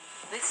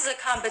This is a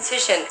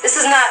competition. This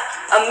is not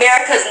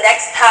America's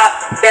Next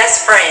Top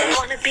Best Friend.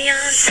 Wanna be on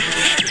top.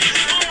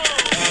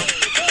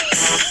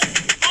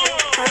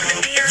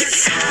 Wanna be on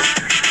top.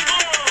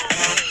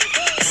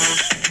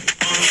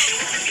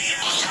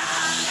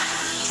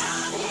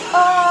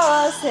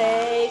 Oh,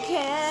 say,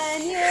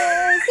 can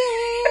you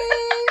see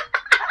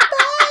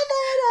by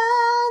the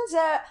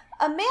dawn's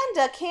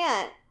Amanda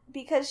can't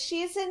because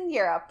she's in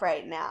Europe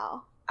right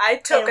now. I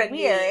took and a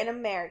we're knee. in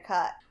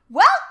America.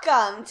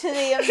 Welcome to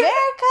the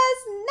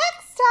America's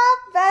Next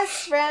Top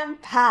Best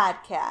Friend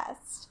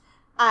podcast.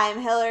 I'm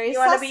Hillary You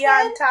want to be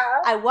on Sussman.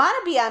 top? I want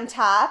to be on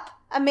top.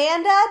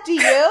 Amanda, do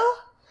you?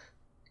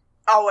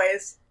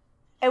 Always.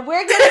 And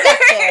we're going to get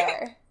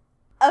there.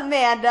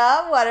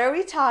 Amanda, what are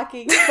we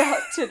talking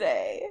about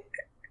today?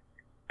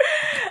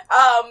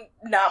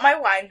 Not my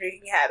wine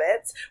drinking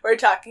habits. We're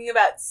talking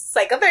about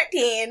Cycle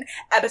 13,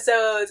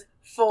 episodes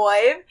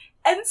 5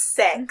 and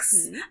 6.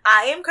 Mm-hmm.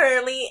 I am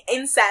currently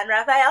in Saint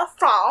Raphael,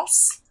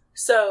 France.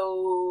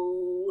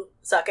 So,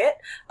 suck it.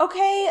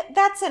 Okay,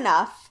 that's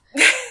enough.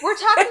 We're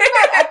talking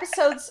about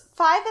episodes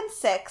 5 and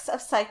 6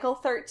 of Cycle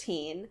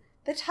 13.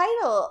 The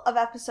title of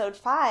episode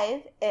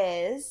 5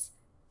 is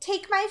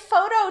Take My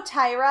Photo,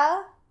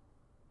 Tyra.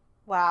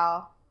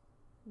 Wow.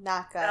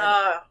 Not good.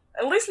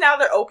 At least now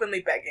they're openly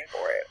begging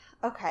for it.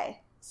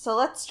 Okay, so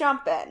let's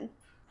jump in.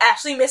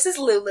 Ashley misses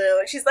Lulu,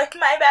 and she's like,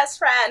 my best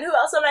friend. Who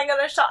else am I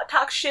gonna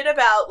talk shit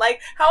about?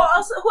 Like, who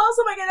else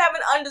am I gonna have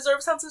an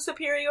undeserved sense of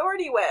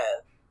superiority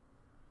with?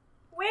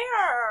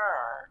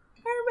 Where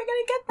am I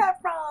gonna get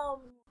that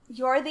from?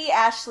 You're the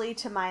Ashley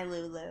to my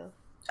Lulu.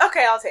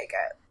 Okay, I'll take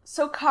it.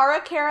 So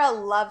Kara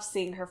loves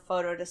seeing her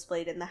photo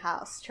displayed in the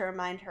house to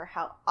remind her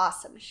how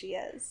awesome she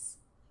is.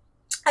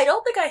 I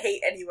don't think I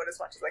hate anyone as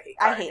much as I hate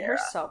Kara. I hate her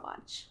so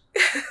much.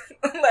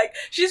 Like,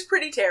 she's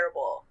pretty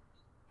terrible.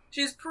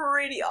 She's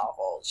pretty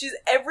awful. She's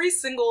every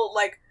single,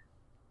 like,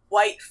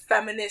 white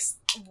feminist,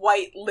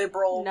 white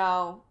liberal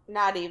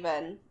not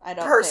even. I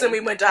don't person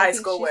think. we went to high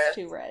school with.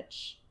 She's too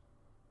rich.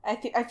 I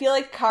feel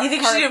like You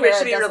think she's too rich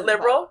to be a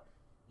liberal? Vote.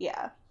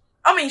 Yeah.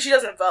 I mean, she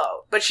doesn't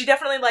vote, but she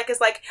definitely is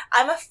like,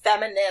 I'm a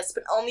feminist,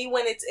 but only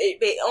when it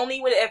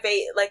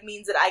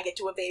means that I get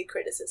to evade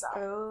criticism.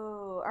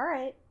 Oh, all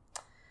right.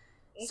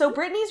 So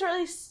Brittany's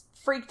really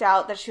freaked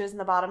out that she was in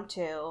the bottom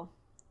 2,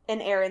 and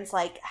Erin's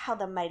like, how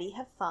the mighty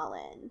have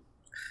fallen.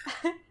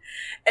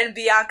 And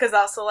Bianca's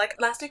also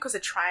like, last week was a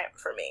triumph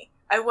for me.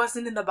 I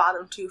wasn't in the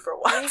bottom 2 for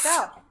once. There you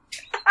go.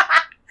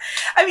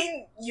 I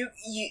mean, you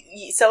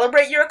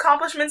celebrate your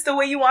accomplishments the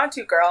way you want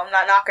to, girl. I'm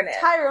not knocking it.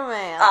 Tyra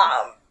man.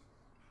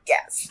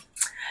 Yes.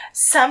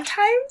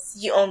 Sometimes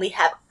you only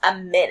have a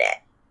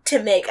minute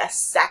to make a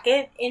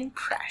second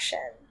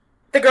impression.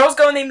 The girls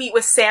go and they meet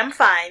with Sam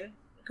Fine,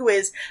 who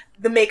is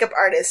the makeup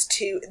artist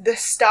to the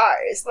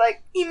stars,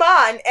 like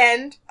Iman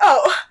and,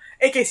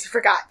 in case you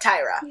forgot,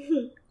 Tyra.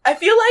 I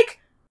feel like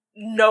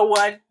no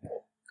one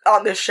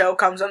on this show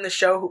comes on the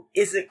show who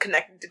isn't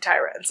connected to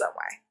Tyra in some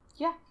way.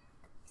 Yeah.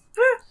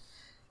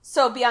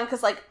 So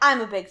Bianca's like,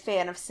 I'm a big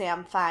fan of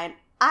Sam Fine.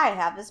 I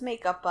have his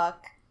makeup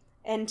book.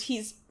 And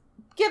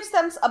gives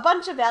them a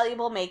bunch of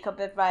valuable makeup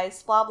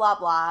advice, blah, blah,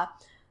 blah.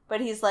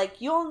 But he's like,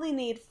 you only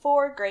need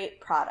 4 great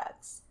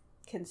products.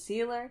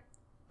 Concealer,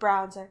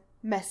 bronzer,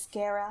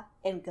 mascara,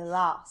 and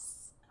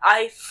gloss.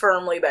 I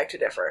firmly beg to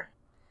differ.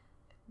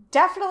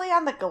 Definitely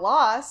on the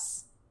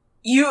gloss.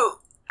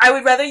 I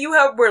would rather you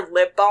wear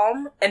lip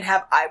balm and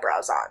have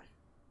eyebrows on.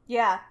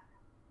 Yeah.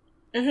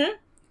 Mm-hmm.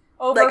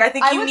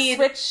 I would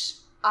switch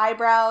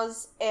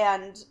eyebrows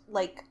and,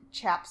 like,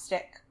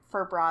 chapstick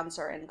for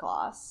bronzer and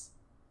gloss.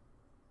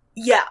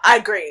 Yeah, I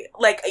agree.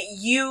 Like,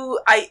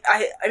 your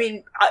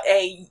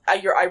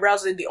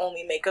eyebrows are the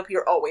only makeup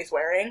you're always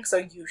wearing, so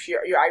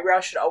your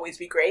eyebrows should always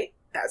be great.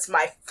 That's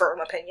my firm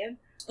opinion.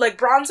 Like,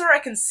 bronzer, I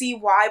can see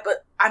why,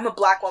 but I'm a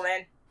black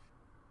woman.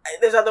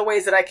 There's other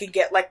ways that I can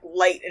get, like,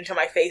 light into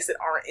my face that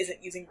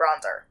isn't using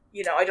bronzer.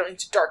 You know, I don't need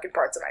to darken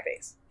parts of my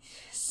face.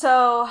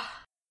 So,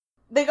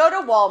 they go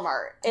to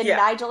Walmart, and Yeah.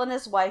 Nigel and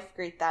his wife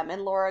greet them,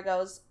 and Laura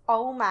goes,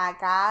 oh my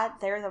god,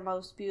 they're the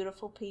most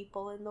beautiful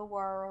people in the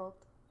world.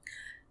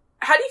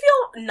 How do you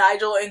feel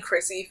Nigel and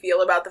Chrissy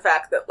feel about the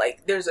fact that,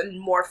 like, there's a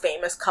more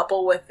famous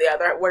couple with the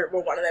other, where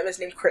one of them is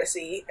named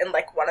Chrissy, and,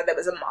 like, one of them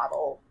is a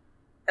model,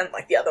 and,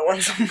 like, the other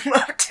one's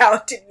a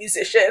talented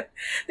musician?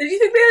 Did you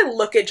think they, like,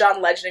 look at John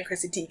Legend and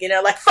Chrissy Teigen and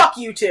are like, fuck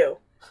you two.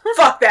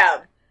 Fuck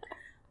them.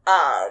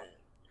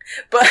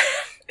 But,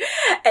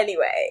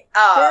 anyway.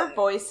 Their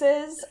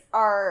voices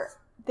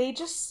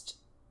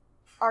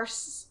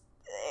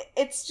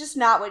it's just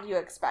not what you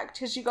expect.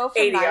 Because you go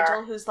from ADR.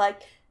 Nigel, who's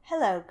like,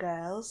 hello,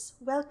 girls.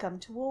 Welcome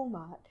to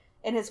Walmart.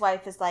 And his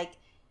wife is like,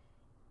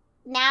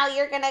 now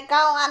you're going to go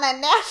on a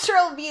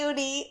natural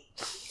beauty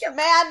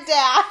mad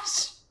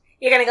dash.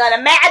 You're gonna go to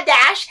Mad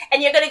Dash,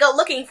 and you're gonna go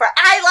looking for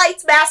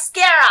Eyelights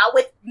mascara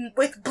with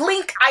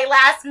Blink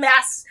eyelash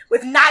mask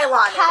with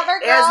nylon in it.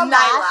 CoverGirl There's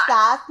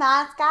nylon.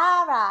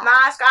 mascara.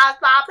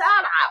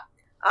 Mascara.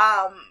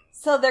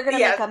 So they're going to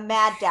Yeah. make a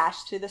mad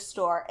dash through the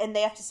store, and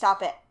they have to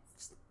stop at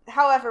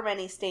however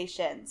many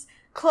stations.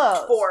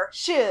 Clothes, 4.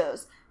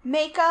 shoes,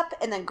 makeup,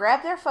 and then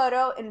grab their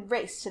photo and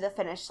race to the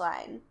finish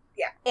line.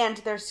 Yeah. And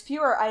there's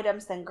fewer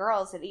items than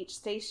girls at each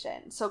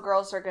station, so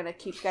girls are going to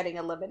keep getting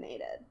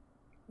eliminated.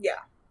 Yeah.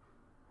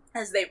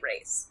 As they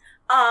race.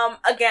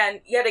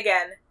 Yet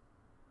again,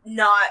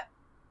 not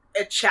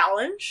a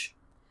challenge,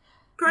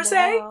 per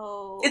se.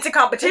 It's a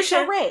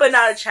competition, but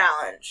not a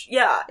challenge.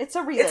 Yeah. It's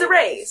a relay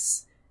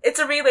race. It's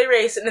a relay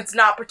race, and it's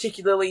not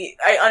particularly,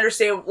 I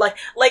understand,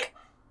 like,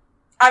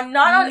 I'm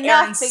not on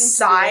Erin's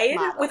side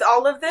with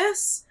all of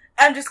this.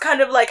 I'm just kind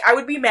of like, I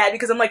would be mad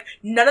because I'm like,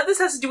 none of this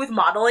has to do with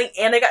modeling,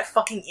 and I got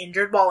fucking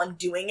injured while I'm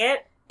doing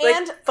it. Like,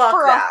 and fuck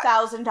for that.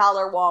 $1,000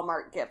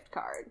 Walmart gift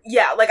card.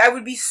 Yeah, like, I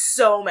would be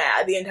so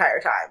mad the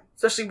entire time.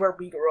 Especially where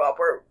we grew up,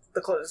 where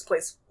the closest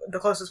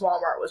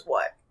Walmart was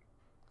what?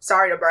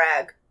 Sorry to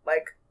brag.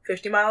 Like,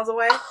 50 miles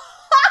away?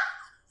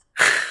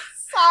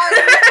 Sorry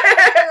to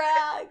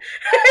brag.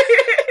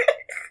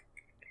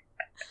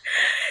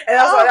 And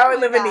also, now I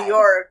live in New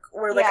York,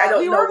 where, like, I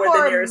don't know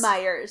where the nearest...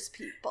 Myers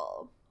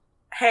people.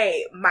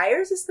 Hey,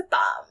 Myers is the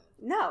bomb.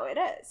 No, it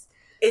is.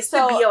 It's the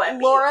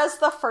BOMB. Laura's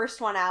the first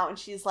one out, and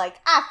she's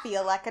like, I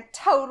feel like a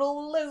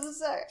total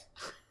loser.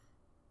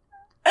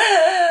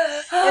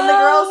 And the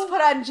girls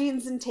put on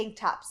jeans and tank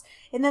tops.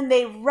 And then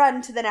they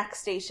run to the next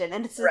station,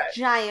 and it's a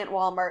giant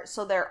Walmart,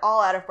 so they're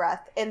all out of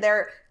breath. And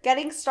they're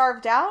getting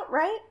starved out,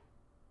 right?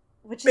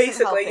 Which is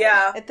basically,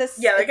 yeah.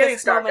 They're getting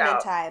starved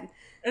moment out. In time.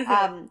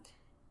 Mm-hmm.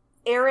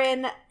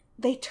 Erin,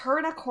 they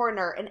turn a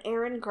corner, and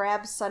Erin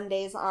grabs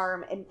Sunday's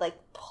arm and, like,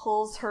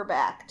 pulls her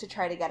back to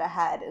try to get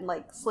ahead and,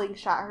 like,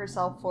 slingshot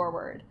herself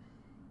forward.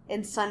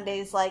 And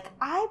Sunday's like,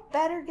 I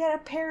better get a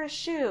pair of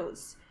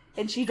shoes.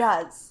 And she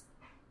does.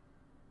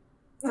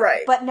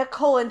 Right. But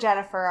Nicole and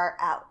Jennifer are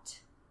out.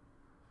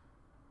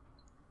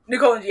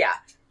 Nicole and, yeah.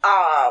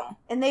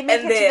 And they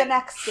make it to the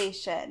next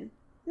station.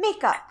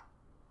 Makeup.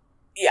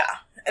 Yeah.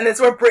 And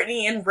that's where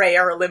Brittany and Ray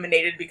are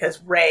eliminated because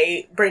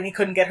Brittany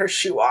couldn't get her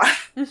shoe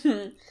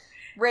on.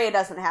 Ray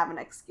doesn't have an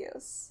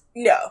excuse.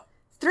 No.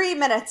 3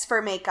 minutes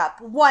for makeup.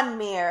 1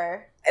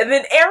 mirror. And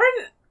then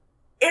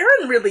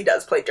Erin really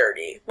does play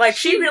dirty. Like,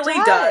 she really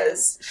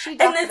does. She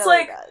definitely and it's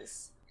like,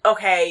 does.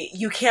 Okay,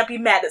 you can't be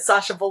mad at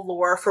Sasha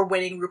Velour for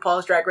winning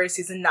RuPaul's Drag Race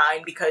Season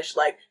 9 because,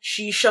 like,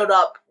 she showed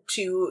up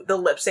to the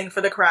lip sync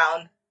for the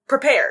crown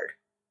prepared.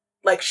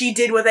 Like, she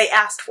did what they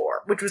asked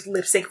for, which was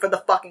lip sync for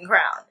the fucking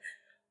crown.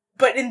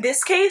 But in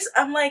this case,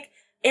 I'm like,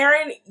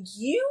 Erin,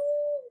 you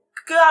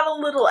got a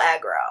little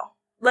aggro.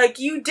 Like,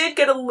 you did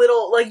get a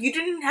little, like, you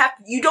didn't have,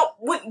 you don't,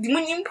 when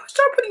you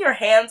start putting your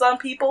hands on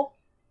people,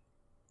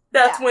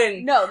 that's when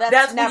you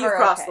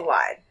cross the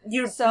line.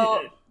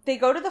 They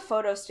go to the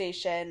photo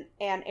station,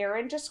 and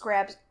Erin just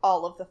grabs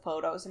all of the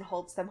photos and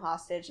holds them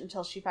hostage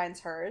until she finds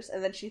hers,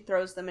 and then she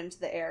throws them into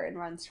the air and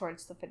runs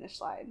towards the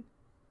finish line.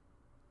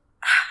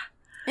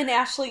 And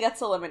Ashley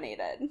gets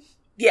eliminated.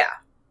 Yeah,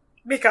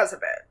 because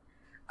of it.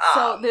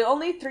 So the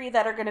only 3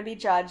 that are going to be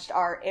judged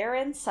are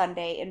Erin,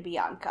 Sunday, and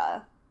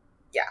Bianca.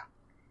 Yeah.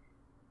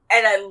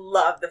 And I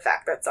love the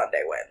fact that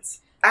Sunday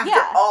wins. After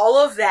all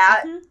of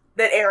that,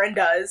 that Erin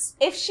does.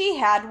 If she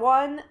had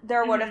won,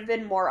 there would have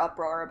been more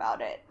uproar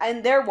about it.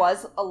 And there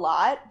was a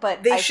lot,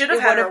 but it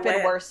would have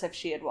been worse if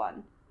she had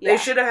won. Yeah. They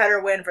should have had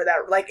her win for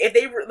that. Like, if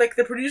they, like,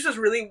 the producers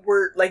really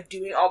were, like,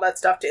 doing all that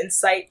stuff to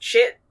incite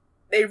shit,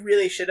 they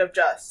really should have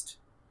just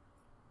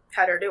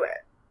had her do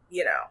it.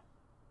 You know?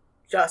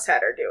 Just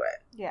had her do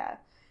it. Yeah.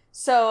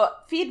 So,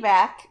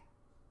 feedback.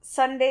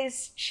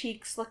 Sunday's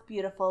cheeks look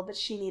beautiful, but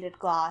she needed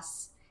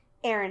gloss.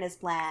 Erin is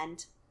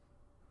bland.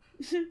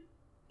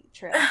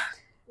 True.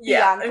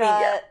 Yeah,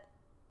 Bianca,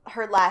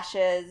 her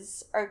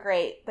lashes are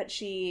great, but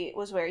she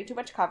was wearing too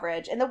much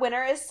coverage. And the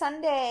winner is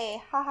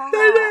Sunday. Ha ha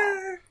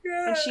ha.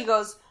 Yeah. And she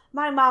goes,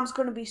 my mom's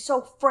going to be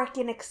so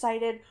freaking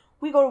excited.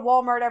 We go to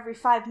Walmart every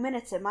 5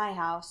 minutes at my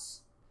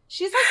house.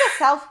 She's like a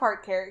South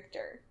Park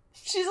character.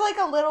 She's like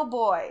a little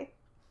boy.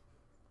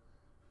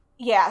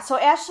 Yeah, so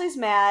Ashley's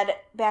mad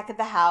back at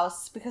the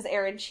house because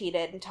Erin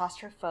cheated and tossed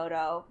her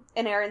photo.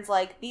 And Erin's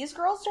like, these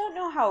girls don't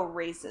know how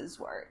races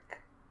work.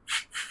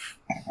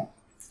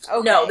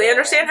 Okay. No, they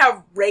understand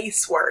how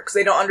race works.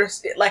 They don't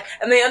understand, like,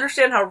 and they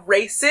understand how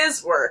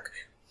races work.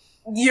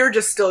 You're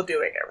just still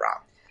doing it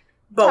wrong.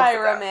 Both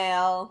Tyra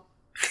Mail.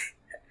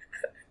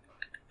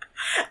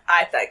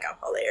 I think I'm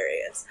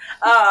hilarious.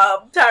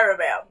 Tyra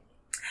Mail.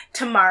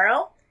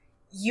 Tomorrow,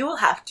 you will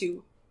have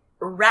to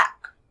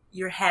wrap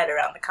your head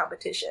around the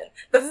competition.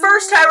 The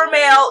first Tyra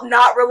Mail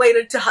not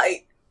related to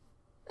height,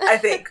 I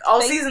think.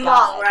 All season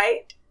long,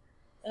 right?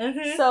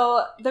 Mm-hmm.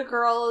 So the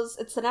girls,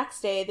 it's the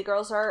next day, the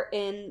girls are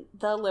in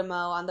the limo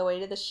on the way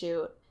to the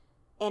shoot,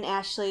 and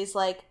Ashley's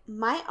like,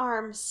 my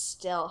arm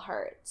still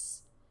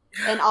hurts.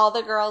 And all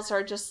the girls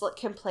are just like,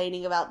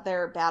 complaining about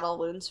their battle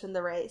wounds from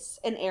the race,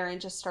 and Erin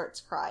just starts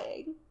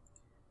crying.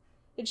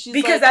 And she's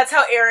because like, that's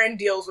how Erin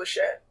deals with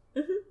shit.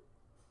 Mm-hmm.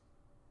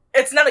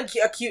 It's not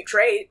a cute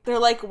trait. They're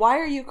like, why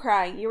are you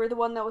crying? You were the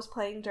one that was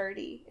playing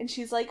dirty. And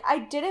she's like, I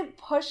didn't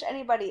push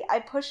anybody. I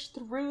pushed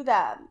through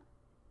them.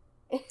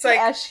 It's like,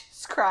 as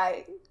she's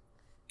crying.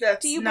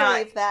 Do you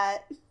believe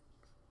that?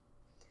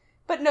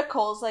 But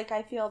Nicole's like,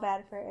 I feel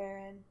bad for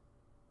Erin.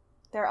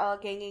 They're all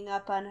ganging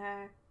up on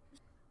her.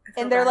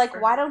 And they're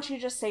like, why don't you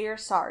just say you're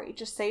sorry?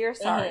 Just say you're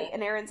sorry. Mm-hmm.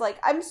 And Erin's like,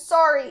 I'm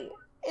sorry.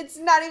 It's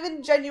not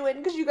even genuine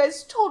because you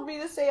guys told me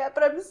to say it,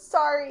 but I'm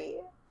sorry.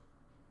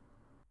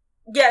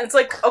 Yeah, it's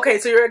like, okay,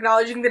 so you're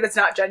acknowledging that it's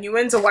not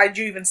genuine, so why did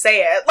you even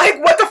say it?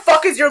 Like, what the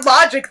fuck is your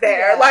logic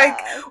there? Yeah.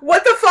 Like,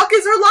 what the fuck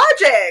is your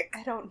logic?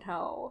 I don't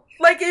know.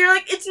 Like, you're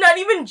like, it's not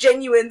even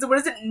genuine, so what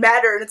does it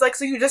matter? And it's like,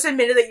 so you just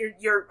admitted that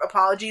your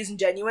apology isn't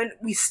genuine?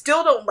 We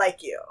still don't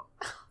like you.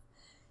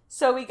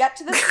 So we get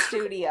to the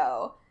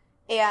studio,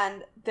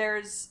 and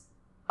there's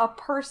a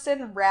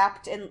person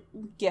wrapped in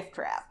gift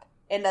wrap,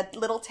 and a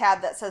little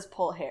tab that says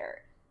pull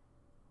hair.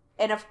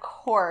 And of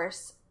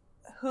course,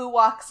 who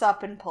walks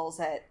up and pulls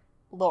it?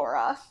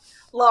 Laura.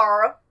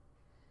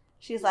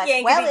 She's like,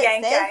 well,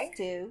 it's this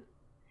too.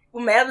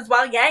 Well, might as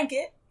well yank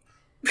it.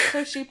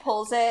 So she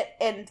pulls it,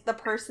 and the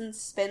person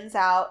spins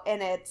out,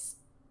 and it's...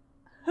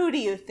 Who do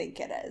you think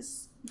it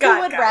is? God,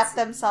 who would wrap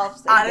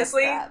themselves in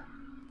honestly, gift wrap?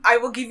 I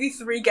will give you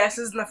 3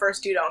 guesses, and the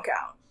first 2 don't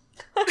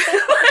count.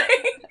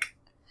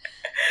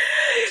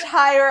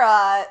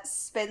 Tyra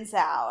spins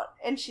out,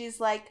 and she's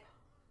like,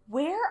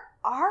 where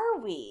are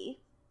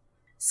we?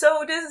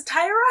 So does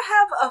Tyra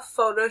have a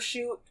photo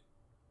shoot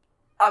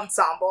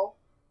ensemble?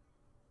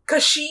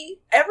 Because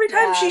every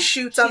time she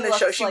shoots on the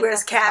show, she like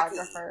wears khaki.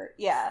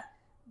 Yeah.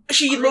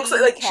 She green looks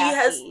like khaki. She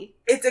has,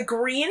 it's a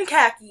green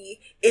khaki.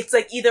 It's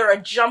like either a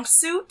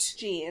jumpsuit,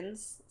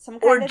 jeans,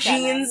 some kind of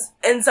jeans,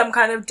 and some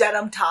kind of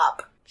denim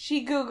top.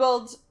 She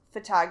Googled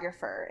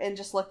photographer and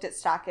just looked at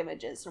stock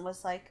images and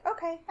was like,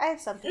 okay, I have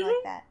something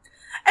like that.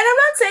 And I'm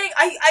not saying,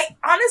 I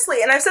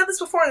honestly, and I've said this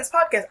before in this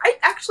podcast, I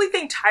actually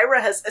think Tyra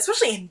has,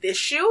 especially in this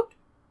shoot,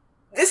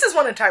 this is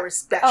one of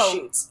Tyra's best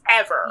shoots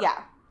ever.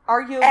 Yeah.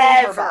 Arguably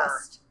her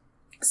best.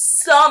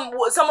 Some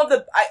of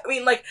the, I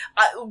mean, like,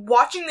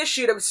 watching this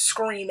shoot, I was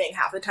screaming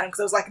half the time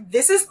because I was like,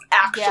 this is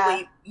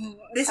actually,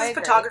 this is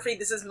photography,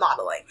 this is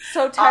modeling.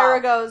 So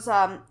Tyra goes,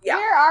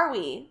 where are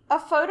we? A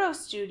photo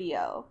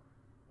studio.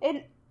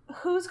 And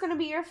who's going to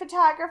be your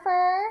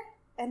photographer?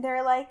 And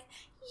they're like,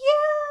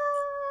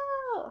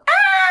 you! Ah!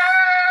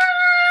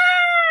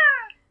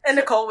 And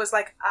Nicole was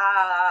like,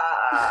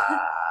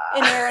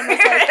 and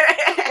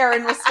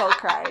Erin was still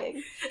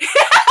crying.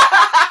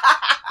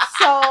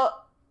 So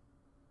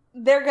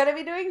they're going to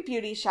be doing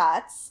beauty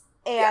shots,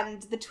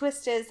 and the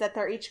twist is that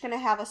they're each going to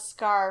have a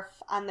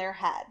scarf on their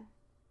head.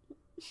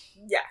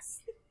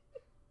 Yes.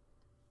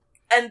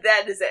 And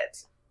that is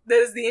it. That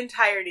is the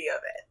entirety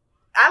of it.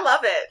 I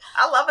love it.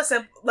 I love a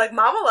simple, like,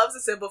 Mama loves a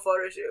simple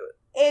photo shoot.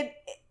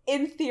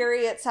 In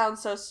theory, it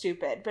sounds so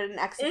stupid, but in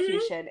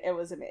execution, it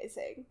was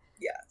amazing.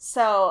 Yeah.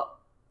 So,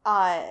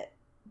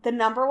 the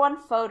number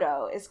 1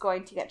 photo is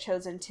going to get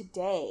chosen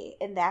today,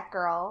 and that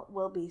girl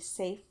will be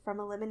safe from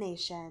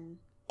elimination,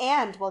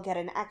 and will get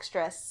an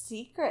extra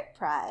secret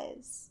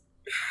prize.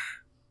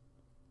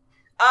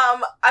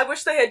 I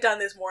wish they had done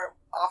this more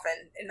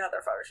often in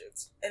other photo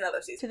shoots, in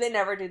other seasons. Do they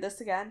never do this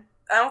again?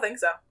 I don't think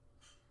so.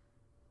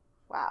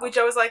 Wow. Which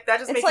I was like, that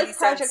doesn't make any sense.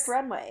 It's like Project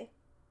Runway.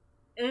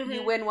 Mm-hmm.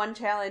 You win one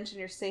challenge and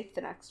you're safe the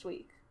next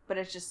week. But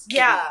it's just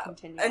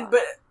continue on.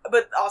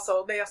 But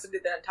also, they also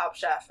did that on Top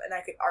Chef, and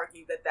I could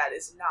argue that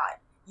is not.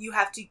 You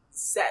have to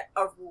set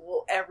a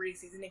rule every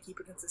season and keep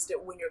it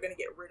consistent when you're going to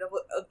get rid of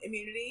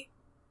immunity.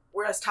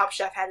 Whereas Top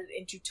Chef had it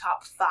into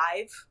top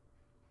 5.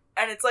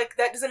 And it's like,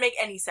 that doesn't make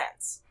any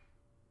sense.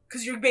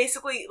 Because you're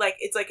basically, like,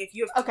 it's like if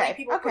you have 3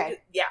 people... Okay.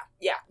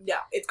 No,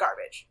 it's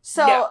garbage.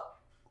 So... No.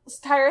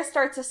 Tyra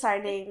starts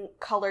assigning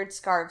colored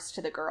scarves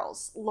to the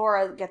girls.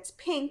 Laura gets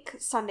pink,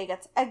 Sunday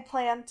gets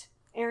eggplant,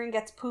 Erin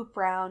gets poop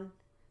brown.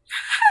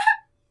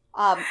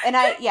 And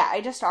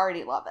I just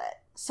already love it.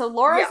 So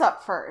Laura's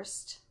up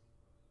first.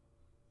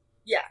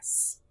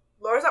 Yes.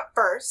 Laura's up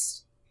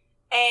first.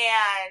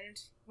 And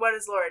what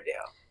does Laura do?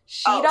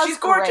 She's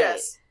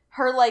gorgeous.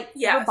 Great.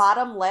 Her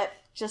bottom lip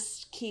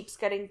just keeps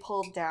getting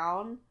pulled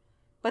down.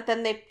 But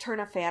then they turn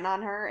a fan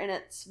on her and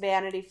it's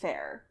Vanity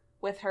Fair.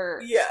 With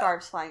her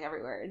scarves flying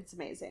everywhere. It's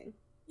amazing.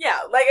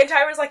 Yeah, like, and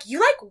Tyra's like, you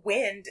like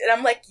wind. And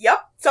I'm like,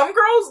 yep. Some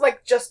girls,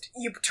 like, just,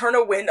 you turn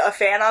a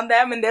fan on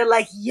them, and they're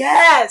like,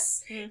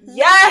 yes! Mm-hmm.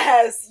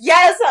 Yes!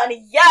 Yes,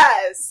 honey,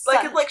 yes!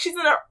 Like, it's like she's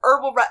in an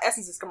Herbal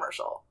Essences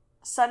commercial.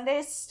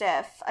 Sunday's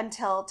stiff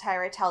until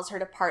Tyra tells her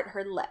to part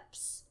her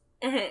lips.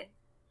 Mm-hmm.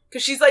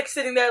 Because she's, like,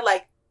 sitting there,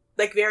 like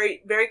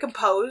very, very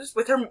composed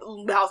with her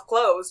mouth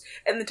closed.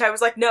 And then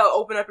Tyra's like, no,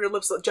 open up your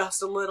lips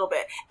just a little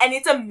bit. And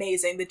it's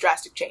amazing, the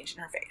drastic change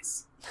in her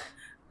face.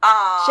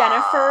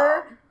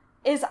 Jennifer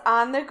is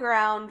on the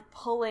ground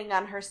pulling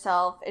on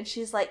herself, and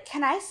she's like,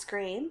 can I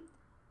scream?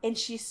 And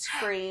she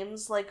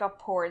screams like a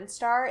porn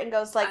star and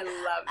goes like, I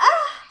love it.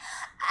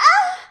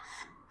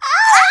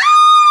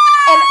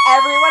 And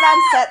everyone on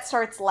set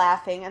starts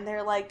laughing, and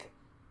they're like,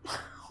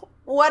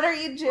 what are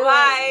you doing?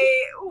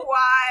 Why?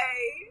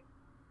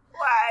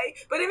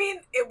 But I mean,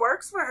 it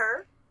works for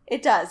her.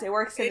 It does. It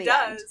works in the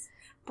end.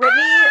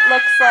 Brittany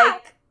looks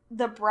like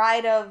the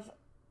bride of,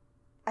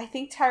 I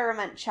think Tyra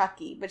meant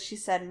Chucky, but she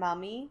said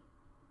Mummy.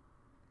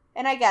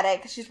 And I get it,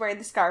 because she's wearing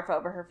the scarf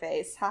over her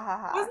face. Ha ha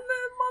ha. Wasn't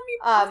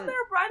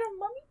there a Bride of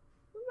Mummy?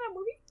 Wasn't that a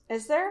movie?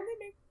 Is there?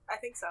 I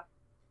think so.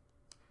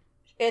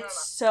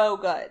 It's so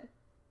good.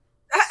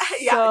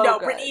 Yeah, So no,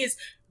 good.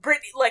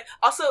 Britney, like,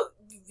 also,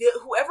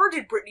 whoever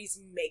did Britney's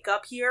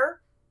makeup here,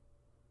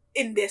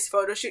 in this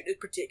photo shoot in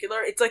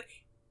particular, it's, like,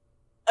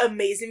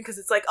 amazing, because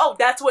it's like, oh,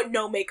 that's what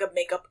no makeup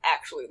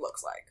actually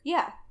looks like.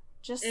 Yeah,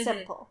 just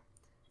simple.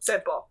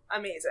 Simple.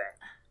 Amazing.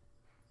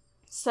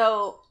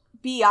 So,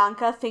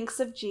 Bianca thinks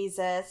of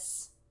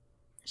Jesus.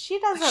 She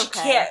does okay. She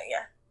can't,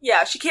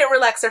 yeah, she can't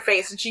relax her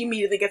face, and she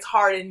immediately gets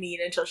hard and mean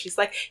until she's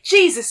like,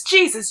 Jesus,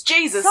 Jesus,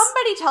 Jesus.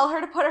 Somebody tell her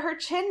to put her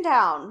chin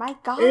down. My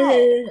God.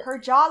 Her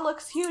jaw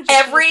looks huge.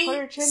 Every put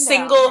her chin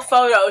single down.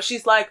 photo,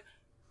 she's like,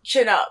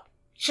 chin up,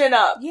 chin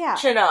up, Yeah.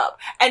 chin up.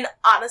 And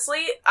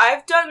honestly,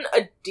 I've done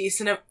a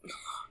decent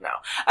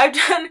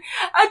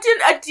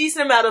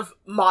amount of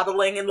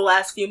modeling in the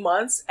last few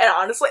months, and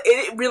honestly,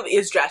 it really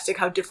is drastic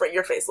how different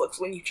your face looks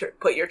when you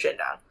put your chin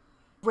down.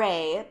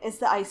 Ray is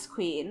the ice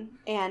queen,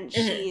 and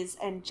she's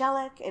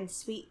angelic and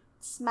sweet,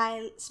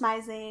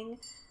 smizing.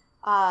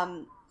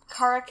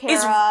 Cara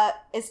Cara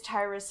is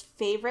Tyra's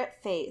favorite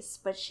face,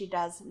 but she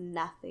does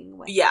nothing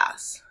with it.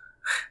 Yes.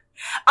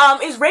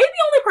 Is Ray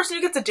the only person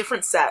who gets a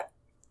different set?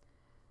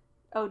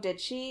 Oh, did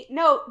she?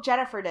 No,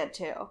 Jennifer did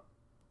too.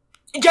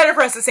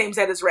 Jennifer has the same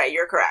set as Ray,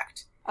 you're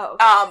correct. Oh,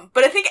 okay.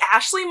 But I think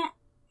Ashley's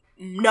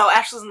in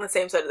the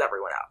same set as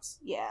everyone else.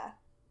 Yeah.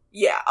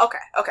 Yeah, okay.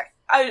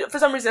 For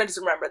some reason, I just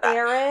remember that.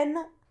 Erin,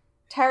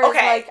 Tyra's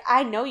like,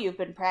 I know you've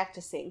been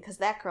practicing, because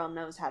that girl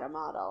knows how to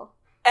model.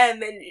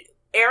 And then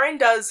Erin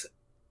does,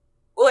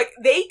 like,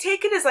 they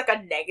take it as, like,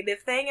 a negative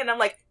thing, and I'm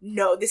like,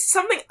 no, this is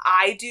something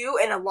I do,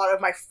 and a lot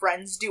of my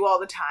friends do all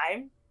the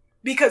time,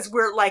 because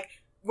we're, like,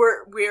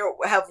 we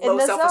have low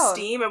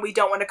self-esteem, and we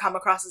don't want to come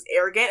across as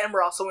arrogant, and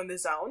we're also in the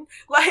zone.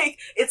 Like,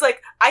 it's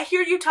like, I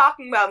hear you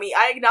talking about me,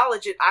 I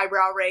acknowledge it,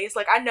 eyebrow raise,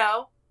 like, I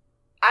know,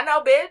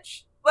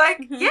 bitch.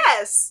 Like,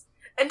 yes.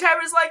 And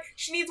Tyra's like,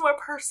 she needs more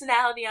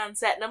personality on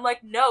set. And I'm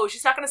like, no,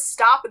 she's not going to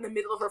stop in the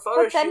middle of her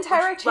photo shoot. But then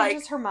Tyra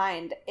changes her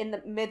mind in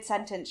the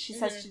mid-sentence. She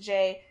says to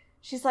Jay,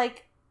 she's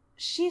like,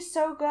 she's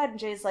so good. And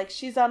Jay's like,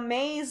 she's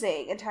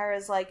amazing. And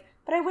Tyra's like,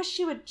 but I wish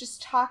she would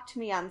just talk to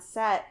me on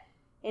set.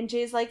 And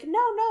Jay's like,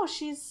 no,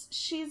 she's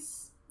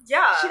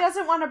yeah. She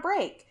doesn't want to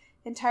break.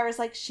 And Tyra's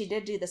like, she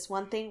did do this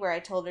one thing where I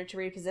told her to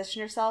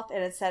reposition herself.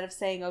 And instead of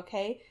saying,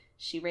 okay,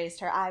 she raised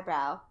her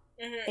eyebrow.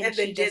 And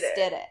she just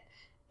did it.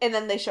 And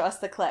then they show us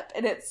the clip,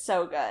 and it's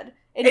so good.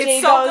 And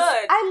Jay goes,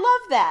 good. I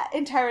love that.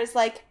 And Tyra's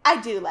like,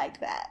 I do like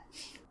that.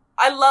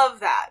 I love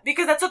that.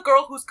 Because that's a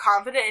girl who's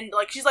confident, and,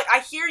 like, she's like, I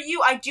hear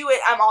you, I do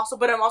it, I'm also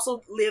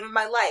living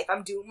my life.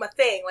 I'm doing my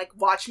thing. Like,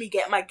 watch me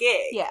get my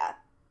gig. Yeah.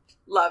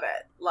 Love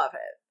it.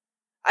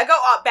 I go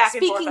up back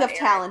and forth. Speaking of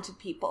talented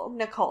people,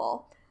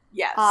 Nicole.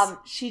 Yes.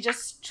 She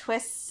just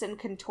twists and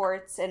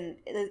contorts and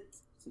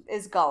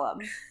is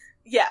Gollum.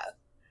 Yeah.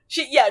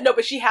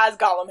 But she has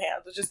Gollum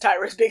hands, which is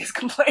Tyra's biggest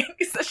complaint,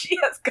 is that she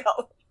has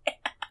Gollum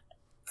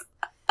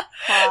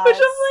hands. Which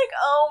I'm like,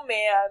 oh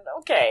man,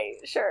 okay,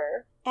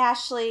 sure.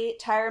 Ashley,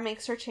 Tyra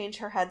makes her change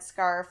her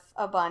headscarf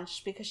a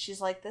bunch because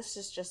she's like, this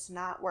is just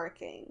not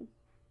working.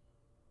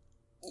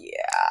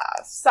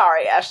 Yeah,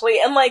 sorry, Ashley.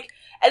 And, like,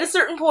 at a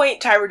certain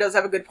point, Tyra does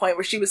have a good point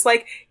where she was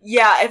like,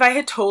 yeah, if I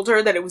had told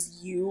her that it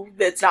was you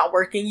that's not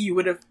working, you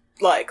would have,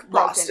 like,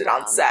 lost it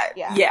on set.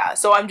 Yeah,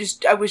 so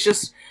I was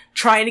just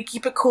trying to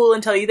keep it cool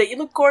and tell you that you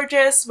look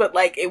gorgeous, but,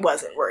 like, it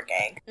wasn't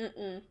working.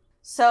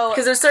 So,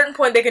 because at a certain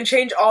point, they can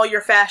change all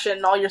your fashion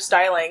and all your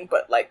styling,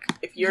 but, like,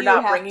 if you're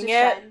not bringing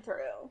it, shine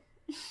through.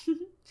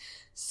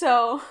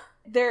 So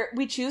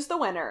we choose the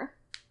winner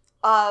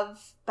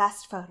of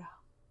Best Photo,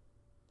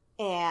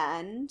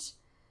 and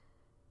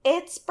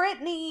it's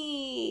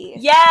Brittany.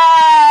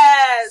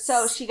 Yes.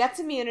 So she gets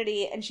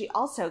immunity, and she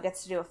also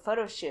gets to do a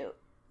photo shoot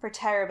for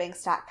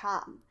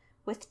TyraBanks.com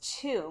with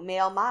 2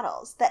 male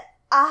models that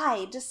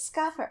I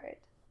discovered.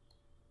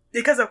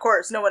 Because, of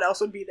course, no one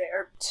else would be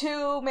there.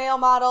 2 male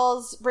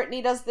models.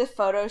 Brittany does the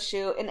photo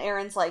shoot, and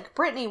Aaron's like,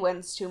 Brittany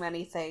wins too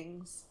many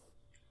things.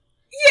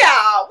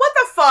 Yeah, what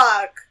the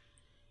fuck?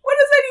 What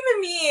does that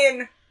even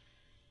mean?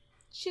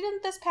 She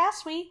didn't this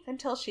past week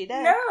until she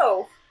did.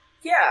 No.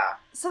 Yeah.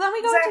 So then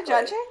we go into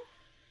judging?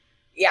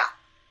 Yeah.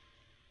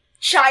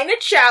 China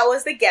Chow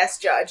is the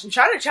guest judge, and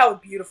China Chow is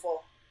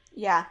beautiful.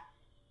 Yeah.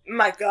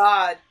 My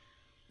God.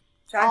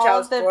 China Chow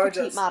is gorgeous. All the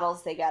petite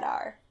models they get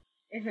are.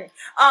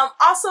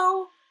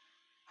 Also,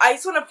 I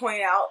just want to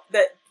point out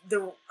that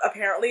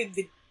apparently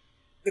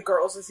the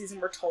girls this season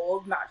were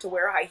told not to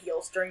wear high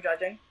heels during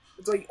judging.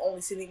 So you only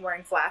see them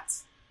wearing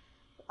flats.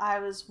 I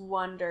was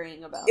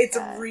wondering about that. It's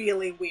that.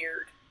 Really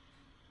weird.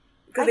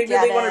 Because they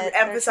really want to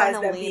emphasize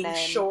them being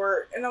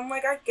short. And I'm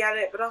like, I get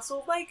it. But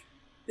also, like,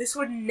 this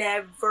would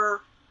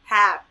never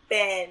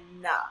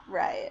happen.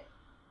 Right.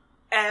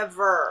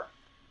 Ever.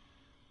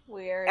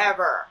 Weird.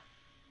 Ever.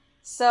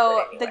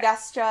 So, anyway. The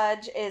guest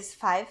judge is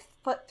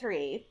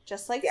 5'3",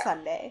 just like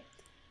Sunday.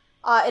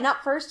 And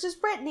up first is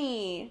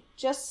Brittany.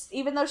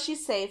 Even though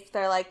she's safe,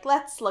 they're like,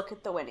 let's look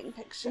at the winning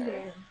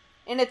picture.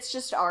 And it's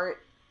just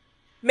art.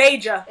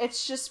 Major.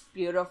 It's just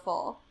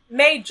beautiful.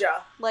 Major.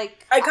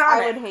 Like, Iconic.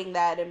 I would hang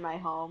that in my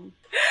home.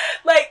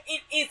 Like,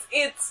 it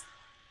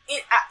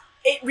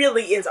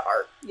really is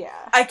art.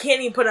 Yeah. I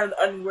can't even put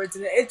any words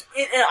in it.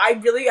 And I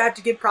really have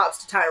to give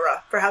props to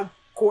Tyra for how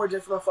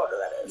gorgeous of a photo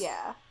that is.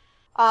 Yeah.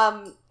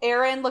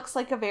 Aaron looks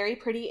like a very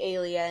pretty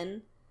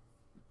alien.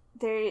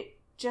 They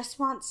just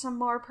want some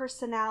more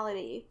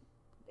personality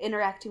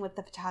interacting with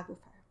the photographer.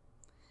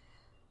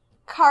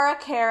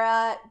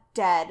 Kara,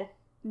 dead,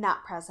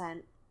 not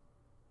present.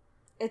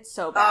 It's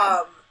so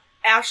bad.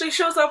 Ashley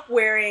shows up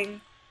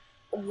wearing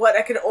what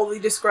I can only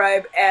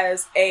describe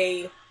as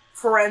a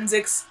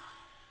forensics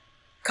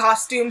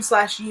costume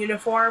 /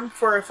 uniform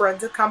for a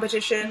forensic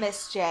competition.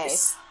 Miss J,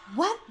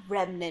 what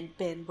remnant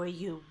bin were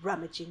you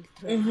rummaging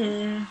through?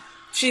 Mm-hmm.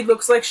 She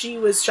looks like she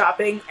was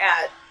shopping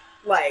at,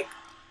 like,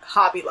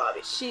 Hobby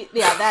Lobby.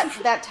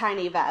 That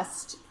tiny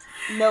vest.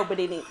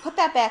 Nobody needs. Put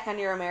that back on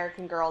your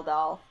American Girl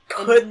doll.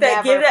 Give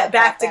that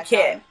back to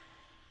Kid. On.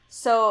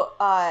 So,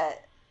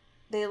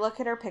 they look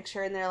at her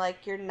picture and they're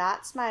like, you're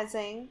not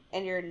smizing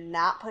and you're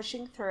not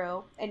pushing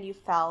through and you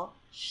fell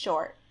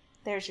short.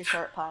 There's your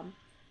short pun.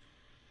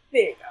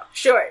 There you go.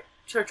 Short.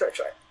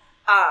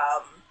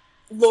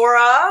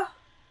 Laura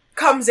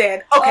comes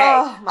in. Okay.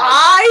 Oh my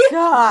I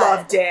God.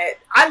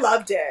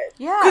 loved it.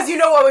 Yeah. Because you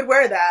know I would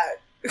wear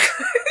that.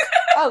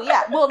 Oh,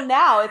 yeah. Well,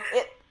 now,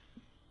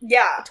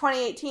 yeah.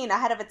 2018,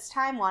 ahead of its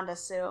time, Wanda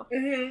Sue.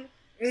 Mm-hmm.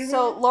 Mm-hmm.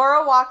 So,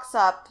 Laura walks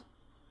up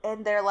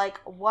and they're like,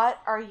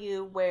 what are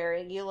you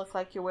wearing? You look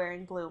like you're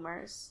wearing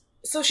bloomers.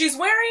 So she's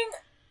wearing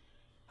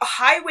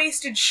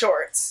high-waisted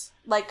shorts.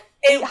 Like,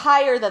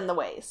 higher than the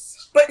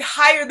waist. But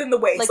higher than the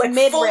waist. Like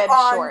mid-rib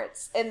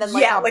shorts. And then,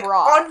 like, a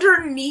bra. Yeah,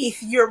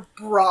 underneath your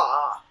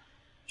bra.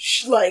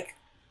 Like,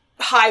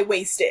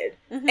 high-waisted.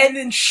 Mm-hmm. And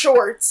then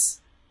shorts.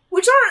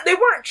 Which they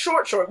weren't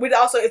short. Would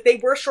also, if they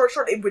were short,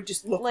 it would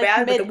just look like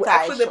bad.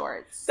 Mid-thigh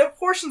shorts. The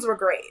portions were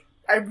great.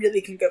 I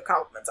really can give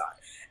compliments on.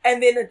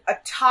 And then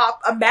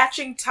a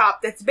matching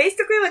top that's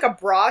basically like a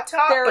bra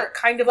top, but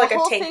kind of like a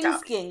tank top. The whole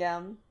thing's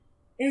gingham.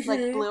 Mm-hmm.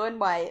 Like blue and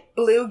white.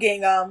 Blue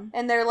gingham.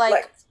 And they're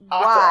like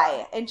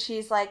why? And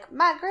she's like,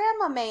 my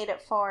grandma made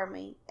it for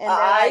me. And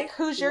they're like,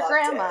 who's your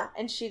grandma?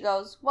 And she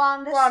goes,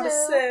 Wanda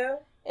Sue.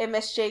 And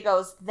Miss J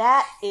goes,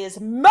 that is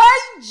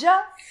major.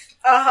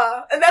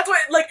 And that's what,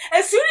 like,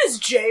 as soon as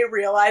Jay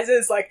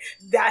realizes, like,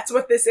 that's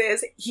what this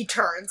is, he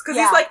turns.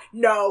 Because he's like,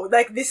 no,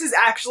 like, this is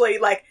actually,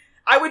 like,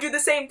 I would do the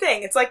same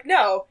thing. It's like,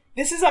 no,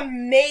 this is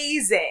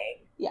amazing.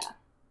 Yeah.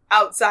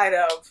 Outside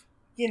of,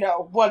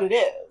 what it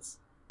is.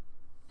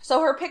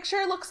 So her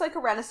picture looks like a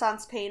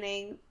Renaissance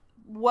painting.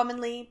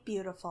 Womanly,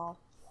 beautiful.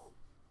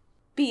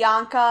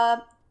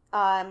 Bianca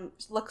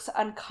looks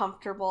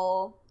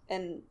uncomfortable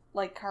and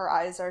like her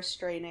eyes are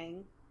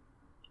straining.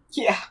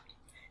 Yeah.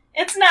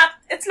 It's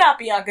not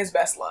Bianca's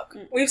best look.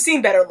 Mm-hmm. We've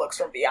seen better looks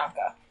from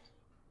Bianca.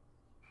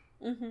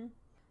 Mm-hmm.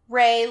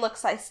 Ray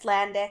looks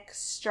Icelandic,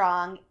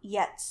 strong,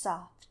 yet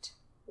soft.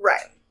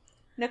 Right.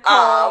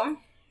 Nicole,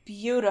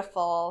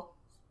 beautiful,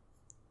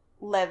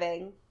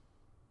 living.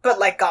 But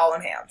like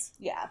Gollum hands.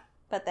 Yeah,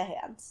 but the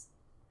hands.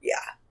 Yeah.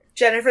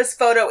 Jennifer's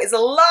photo is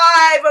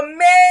alive,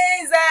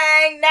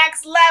 amazing,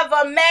 next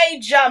level,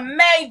 major.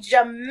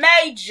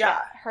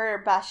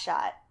 Her best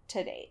shot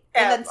to date.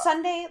 And then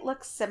Sunday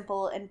looks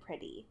simple and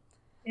pretty.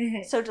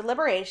 Mm-hmm. So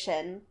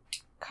deliberation,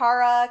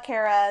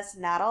 Kara's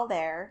not all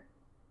there.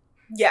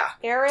 Yeah,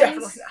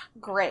 Erin's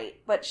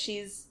great, but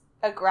she's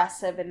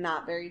aggressive and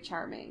not very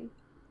charming.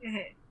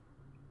 Mm-hmm.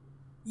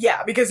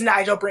 Yeah, because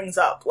Nigel brings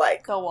up,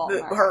 like, the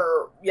Walmart.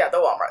 The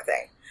Walmart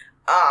thing.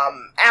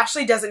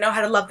 Ashley doesn't know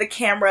how to love the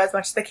camera as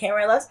much as the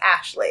camera loves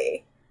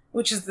Ashley,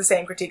 which is the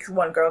same critique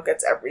one girl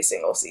gets every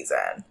single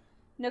season.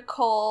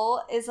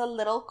 Nicole is a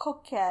little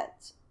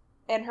coquette,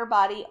 and her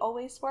body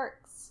always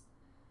works.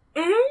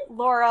 Mm-hmm.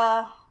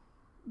 Laura,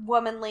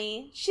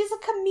 womanly, she's a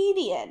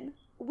comedian.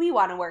 We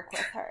want to work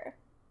with her.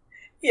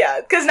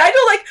 Yeah, because Nigel,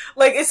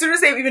 like as soon as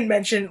they even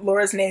mention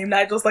Laura's name,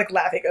 Nigel's, like,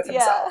 laughing at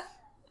himself.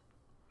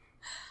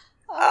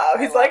 Yeah.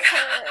 He's like,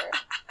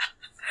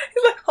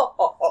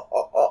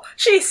 oh,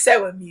 she's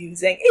so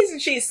amusing.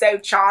 Isn't she so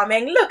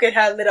charming? Look at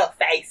her little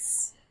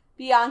face.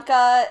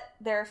 Bianca,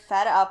 they're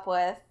fed up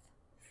with.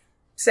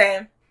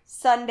 Same.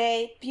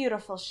 Sunday,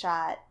 beautiful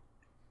shot.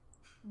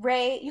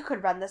 Ray, you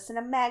could run this in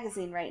a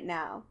magazine right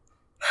now.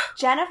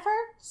 Jennifer,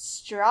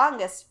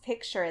 strongest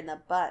picture in the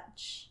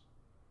bunch.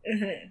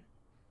 Mm-hmm.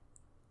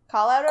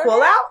 Call out or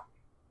Call out?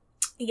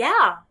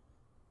 Yeah.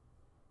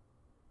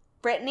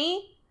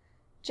 Brittany,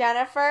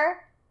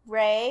 Jennifer,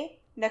 Ray,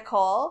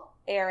 Nicole,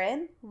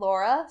 Erin,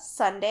 Laura,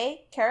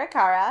 Sunday,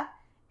 Kara,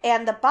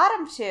 and the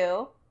bottom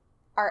two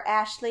are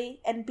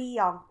Ashley and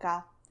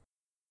Bianca.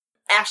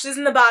 Ashley's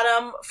in the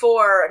bottom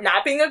for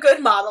not being a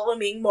good model and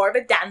being more of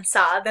a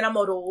dancer than a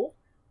model.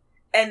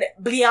 And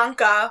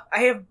Bianca,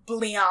 I have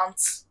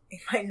Bliance in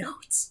my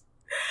notes,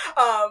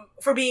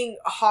 for being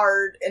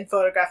hard and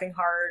photographing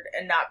hard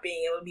and not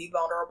being able to be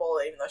vulnerable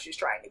even though she's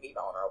trying to be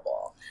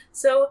vulnerable.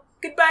 So,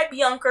 goodbye,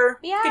 Bianca.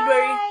 Bye.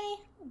 Goodbye.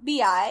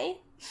 B.I.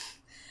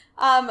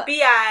 B.I.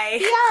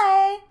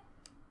 B.I.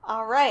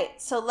 All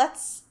right, so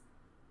let's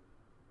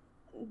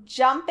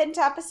jump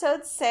into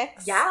episode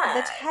 6. Yes.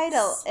 The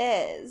title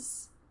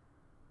is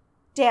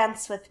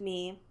Dance With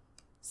Me.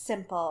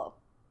 Simple.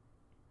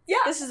 Yeah.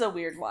 This is a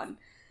weird one.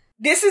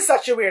 This is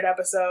such a weird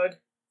episode.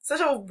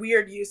 Such a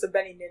weird use of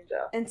Benny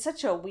Ninja. And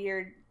such a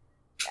weird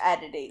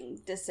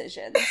editing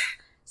decision.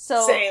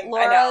 So Same,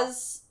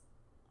 Laura's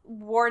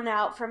worn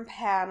out from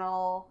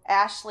panel.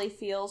 Ashley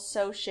feels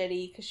so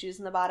shitty because she was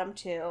in the bottom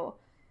 2.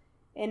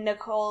 And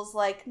Nicole's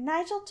like,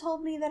 Nigel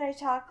told me that I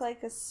talk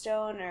like a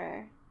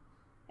stoner.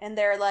 And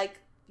they're like,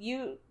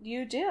 you do.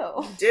 You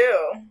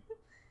do.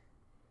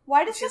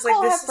 Why does She's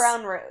Nicole like, have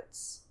brown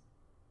roots?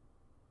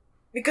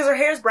 Because her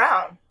hair's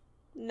brown.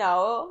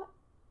 No.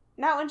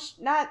 Not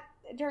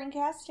during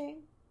casting.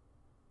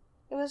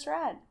 It was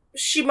red.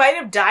 She might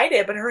have dyed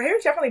it, but her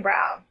hair's definitely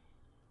brown.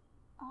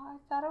 Oh, I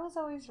thought it was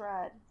always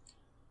red.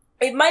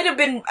 It might have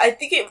been, I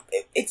think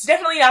it's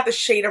definitely not the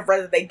shade of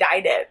red that they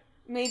dyed it.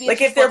 Maybe like,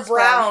 it if they're looks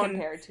brown brown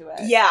compared to it.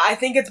 Yeah, I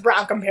think it's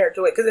brown compared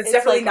to it, because it's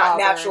definitely like not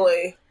auburn.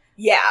 naturally.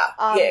 Yeah.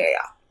 Yeah.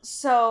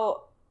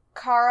 So,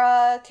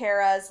 Kara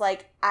is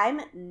like,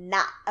 I'm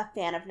not a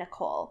fan of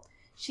Nicole.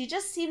 She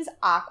just seems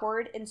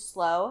awkward and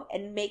slow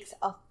and makes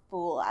a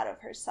fool out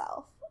of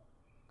herself.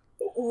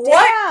 What?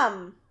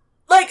 Damn!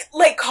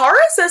 Like Kara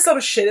says some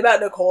shit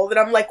about Nicole that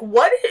I'm like,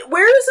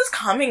 where is this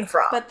coming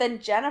from? But then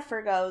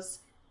Jennifer goes,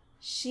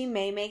 she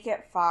may make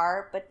it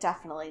far, but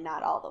definitely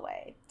not all the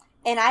way.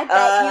 And I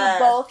bet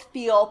you both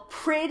feel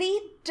pretty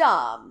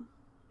dumb.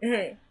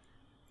 Mm-hmm.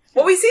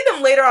 Well, we see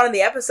them later on in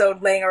the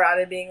episode laying around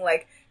and being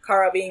like,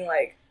 Kara being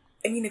like,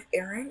 I mean, if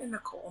Aaron and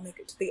Nicole make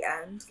it to the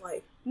end,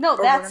 like... No,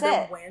 that's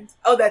it. Wins.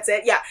 Oh, that's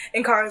it? Yeah.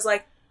 And Kara's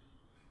like,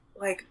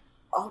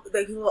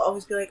 people will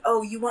always be like,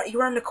 oh, you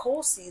were on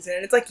Nicole's season.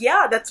 And it's like,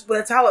 yeah, that's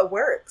how it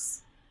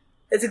works.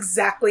 It's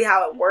exactly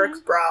how it works,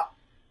 bro.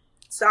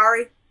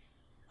 Sorry.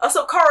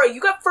 Also, Kara,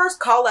 you got first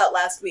call out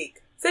last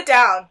week. Sit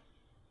down.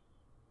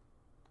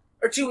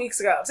 Or 2 weeks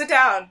ago. Sit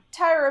down.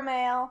 Tyra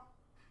Mail.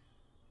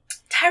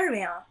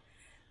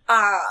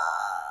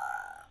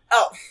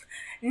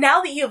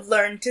 Now that you've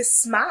learned to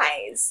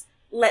smize,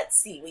 let's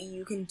see what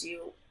you can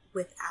do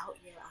without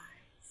your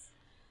eyes.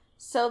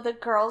 So the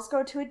girls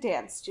go to a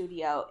dance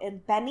studio,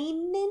 and Benny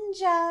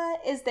Ninja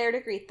is there to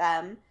greet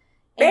them.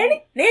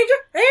 Benny Ninja,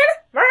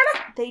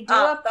 they do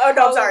a pose. Oh,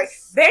 no, I'm sorry.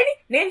 Benny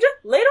Ninja,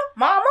 Little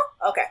Mama.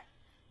 Okay.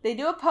 They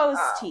do a pose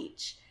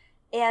teach,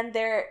 and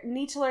they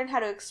need to learn how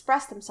to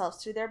express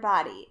themselves through their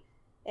body.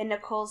 And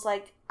Nicole's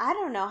like, I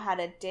don't know how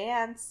to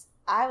dance.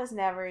 I was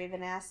never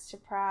even asked to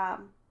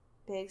prom.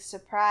 Big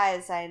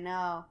surprise, I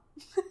know.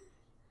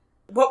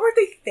 What were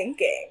they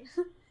thinking?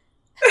 And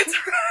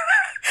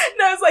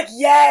I was like,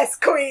 yes,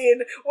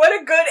 queen.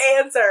 What a good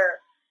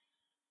answer.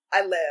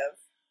 I live.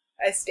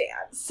 I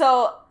stand.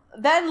 So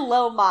then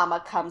Lil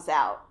Mama comes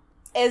out.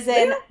 As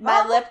in,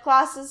 my lip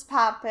gloss is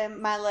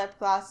popping, my lip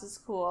gloss is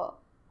cool.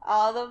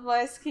 All the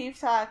boys keep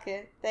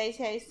talking. They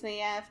chase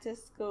me after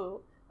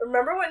school.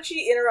 Remember when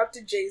she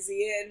interrupted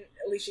Jay-Z and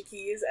Alicia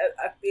Keys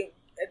at the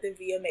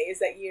VMAs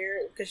that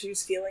year because she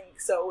was feeling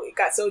it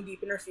got so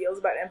deep in her feels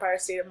about Empire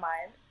State of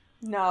Mind?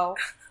 No.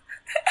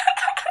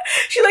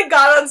 She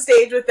got on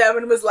stage with them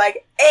and was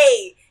like,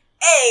 "Hey,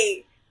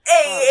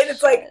 and it's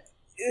shit. like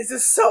it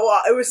was so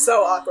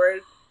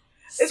awkward.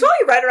 It's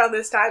probably right around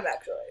this time,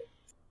 actually.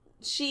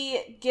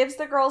 She gives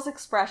the girls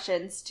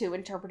expressions to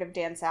interpretive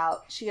dance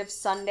out. She gives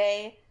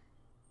Sunday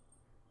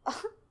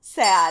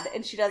sad,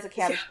 and she does a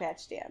Cabbage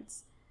Patch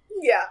dance.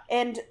 Yeah.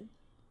 And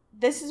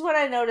this is when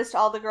I noticed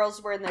all the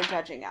girls were in their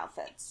judging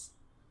outfits.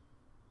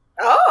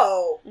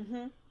 Oh.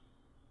 Mm-hmm.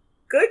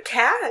 Good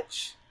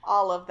catch.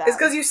 All of them. It's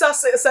because you saw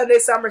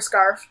Sunday's summer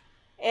scarf.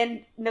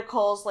 And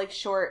Nicole's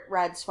short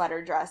red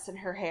sweater dress and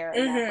her hair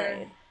in that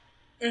braid.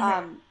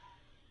 Mm-hmm.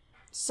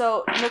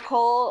 So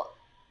Nicole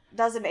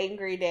does an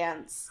angry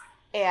dance,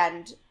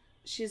 and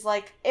she's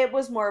like, it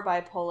was more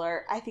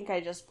bipolar. I think I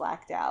just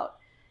blacked out.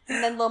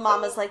 And then Lil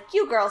Mama's like,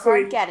 you girls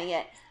aren't getting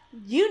it.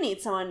 You need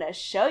someone to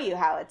show you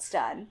how it's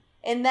done.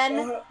 And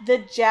then the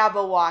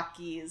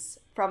Jabberwockies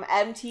from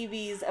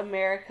MTV's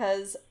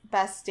America's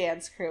Best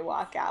Dance Crew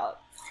walk out.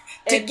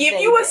 To give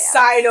you a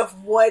sign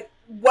of what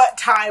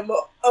time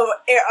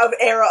of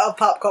era of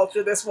pop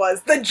culture this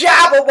was. The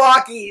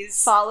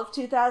Jabberwockies! Fall of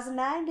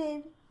 2009,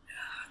 baby.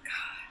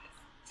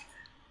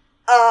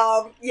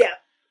 Yeah.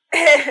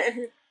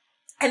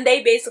 And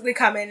they basically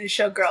come in and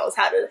show girls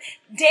how to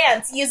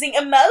dance using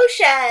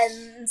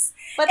emotions.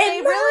 But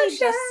they really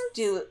just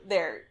do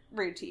their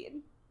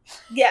routine.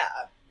 Yeah.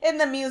 And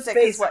the music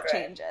basically is what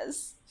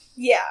changes.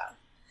 Yeah.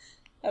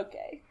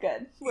 Okay,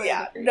 good.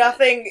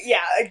 Nothing,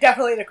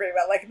 definitely in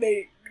agreement.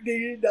 They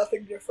did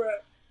nothing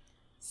different.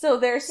 So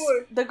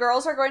the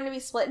girls are going to be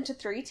split into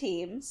 3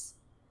 teams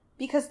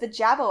because the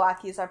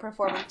Jabberwockies are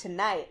performing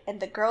tonight,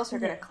 and the girls are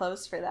going to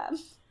close for them.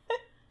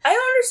 I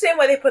don't understand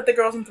why they put the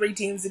girls in 3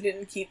 teams and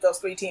didn't keep those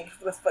 3 teams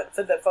for the photo,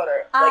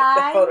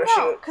 the photo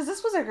shoot. Because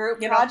this was a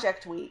group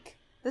project week.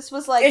 This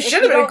was if it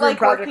you have been don't a group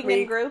project working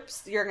week. in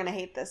groups, you're going to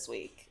hate this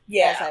week.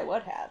 Yeah. As I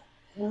would have.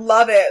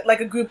 Love it. Like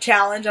a group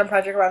challenge on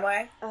Project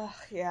Runway. Ugh,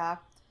 yeah.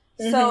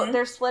 So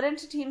they're split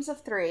into teams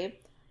of 3,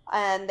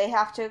 and they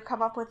have to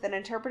come up with an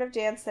interpretive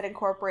dance that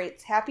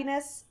incorporates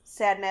happiness,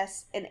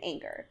 sadness, and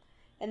anger.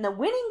 And the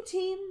winning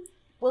team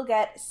will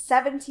get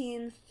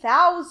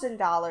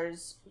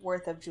 $17,000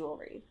 worth of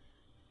jewelry.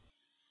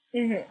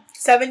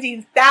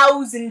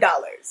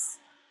 $17,000.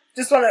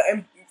 Just want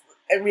to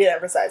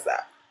re-emphasize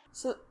that.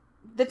 So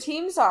the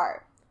teams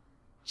are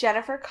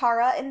Jennifer,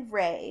 Cara, and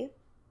Ray,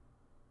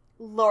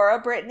 Laura,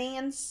 Brittany,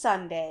 and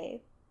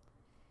Sunday,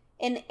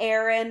 and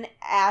Aaron,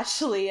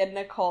 Ashley, and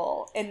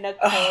Nicole. And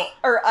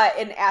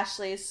and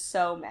Ashley is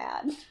so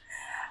mad.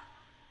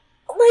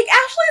 Like,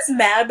 Ashley's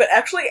mad, but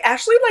actually,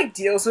 Ashley, like,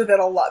 deals with it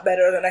a lot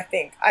better than I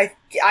think I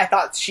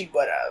thought she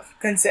would have,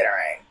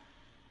 considering.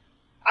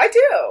 I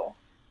do.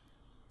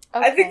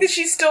 Okay. I think that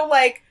she's still,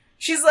 like,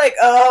 she's like,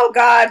 oh,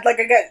 God, like,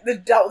 I got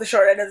dealt with the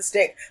short end of the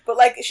stick. But,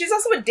 like, she's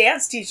also a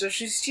dance teacher.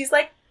 She's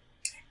like,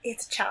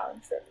 it's a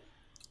challenge for me.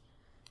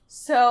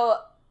 So,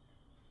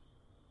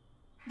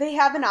 they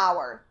have an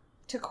hour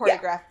to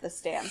choreograph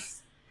this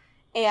dance.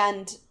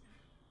 And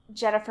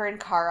Jennifer and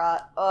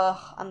Cara,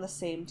 on the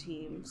same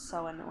team.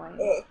 So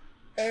annoying.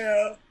 I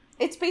know.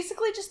 It's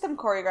basically just them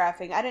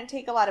choreographing. I didn't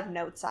take a lot of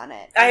notes on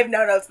it. I have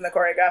no notes in the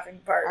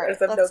choreographing part. All right,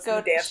 let's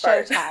go to dance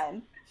Showtime.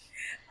 Part.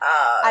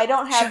 I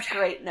don't have Showtime.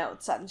 Great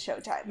notes on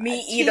Showtime.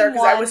 Me either,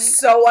 because I was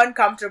so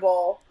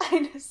uncomfortable. I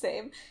know,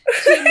 same.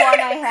 Team 1,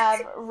 I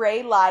have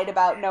Ray lied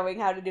about knowing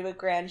how to do a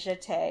grand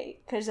jeté,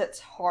 because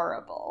it's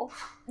horrible.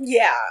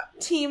 Yeah.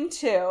 Team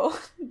 2,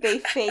 they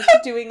faked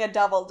doing a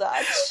double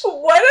dutch.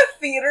 What a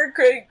theater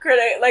kid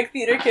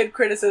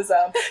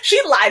criticism.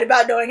 She lied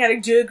about knowing how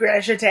to do a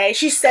grand jeté.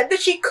 She said that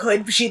she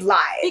could, but she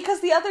lied. Because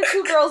the other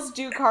 2 girls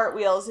do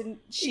cartwheels, and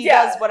she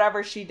does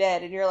whatever she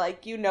did, and you're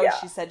like,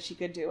 she said she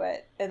could do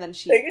it. And then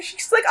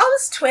she's like, I'll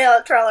just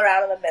twirl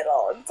around in the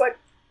middle. And it's like,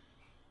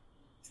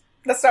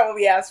 that's not what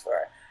we asked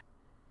for.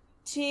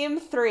 Team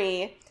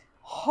 3,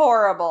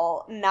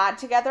 horrible, not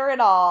together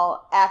at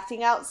all,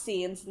 acting out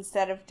scenes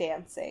instead of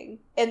dancing.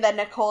 And then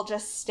Nicole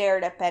just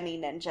stared at Benny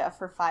Ninja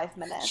for 5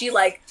 minutes. She,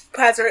 like,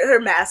 has her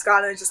mask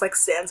on and just, like,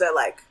 stands there,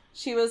 like...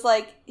 She was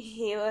like,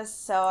 he was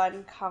so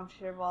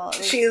uncomfortable.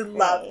 She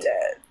loved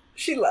it.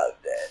 She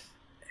loved it.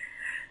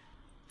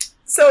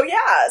 So,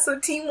 yeah. So,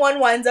 Team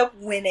 1 winds up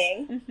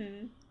winning.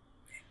 Mm-hmm.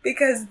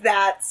 Because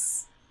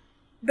that's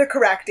the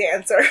correct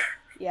answer.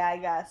 Yeah, I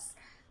guess.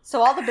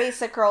 So, all the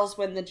basic girls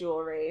win the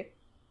jewelry.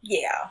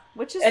 Yeah.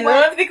 Which is and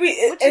I don't think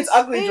it's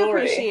ugly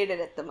jewelry. They appreciated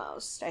it the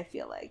most, I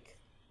feel like.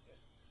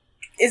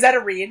 Is that a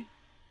read?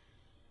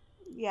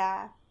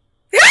 Yeah.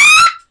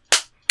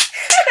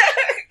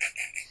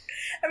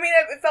 I mean,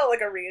 it felt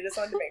like a read. I just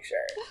wanted to make sure.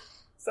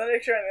 So I wanted to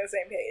make sure I'm on the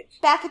same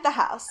page. Back at the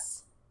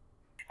house.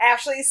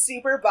 Ashley's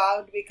super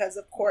bummed because,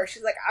 of course,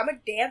 she's like, I'm a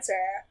dancer.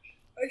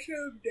 I should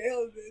have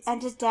nailed this.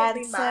 And a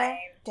dancer.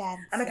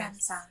 I'm a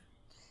dancer.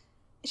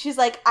 She's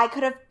like, I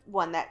could have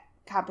won that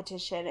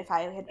competition if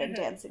I had been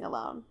dancing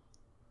alone.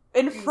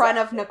 In front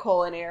of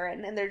Nicole and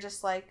Aaron. And they're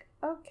just like,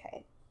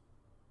 okay.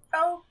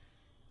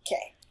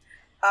 Okay.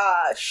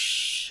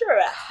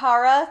 Sure.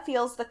 Cara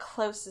feels the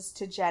closest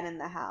to Jen in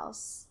the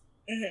house.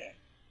 Mm-hmm.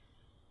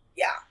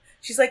 Yeah.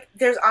 She's like,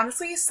 there's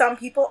honestly some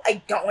people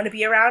I don't want to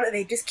be around, and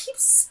they just keep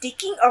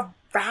sticking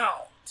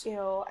around.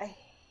 Ew, I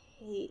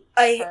hate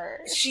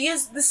her. She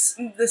is the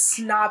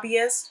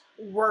snobbiest,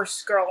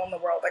 worst girl in the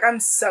world. Like,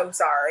 I'm so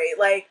sorry.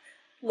 Like,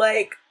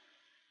 I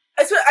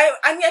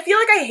mean, I feel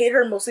like I hate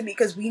her mostly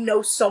because we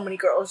know so many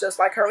girls just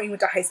like her. We went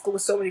to high school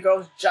with so many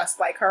girls just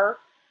like her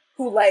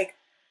who, like,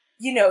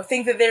 you know,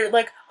 think that they're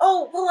like,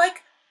 oh, well,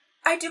 like,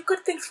 I do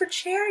good things for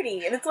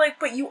charity. And it's like,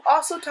 but you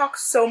also talk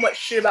so much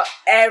shit about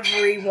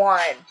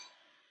everyone.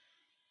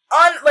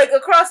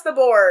 Across the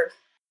board.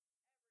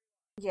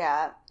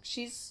 Yeah,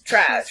 she's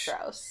trash. She's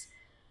gross.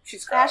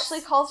 She's gross.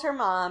 Ashley calls her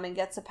mom and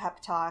gets a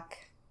pep talk.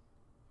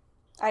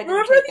 I didn't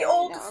Remember take the any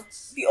old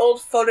notes. The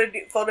old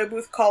photo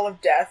booth call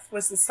of death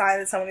was the sign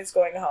that someone is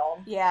going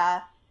home?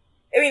 Yeah.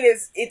 I mean,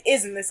 it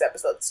is in this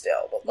episode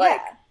still, but,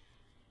 like,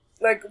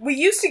 like, we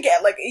used to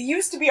get, like, it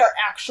used to be our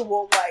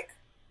actual, like,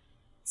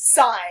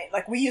 sign.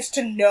 Like, we used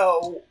to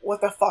know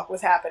what the fuck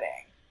was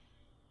happening.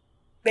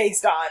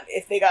 Based on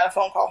if they got a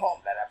phone call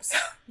home that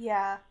episode.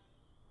 Yeah.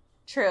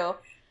 True.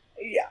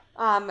 Yeah.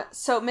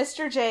 So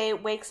Mr. J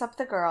wakes up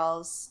the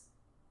girls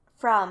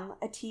from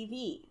a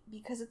TV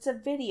because it's a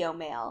video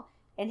mail.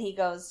 And he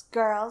goes,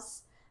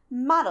 girls,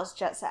 models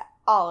jet set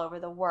all over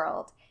the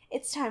world.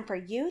 It's time for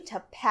you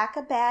to pack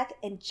a bag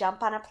and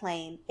jump on a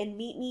plane and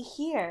meet me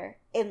here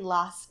in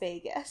Las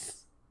Vegas.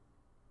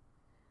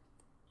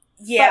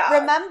 Yeah. But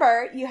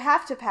remember, you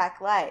have to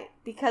pack light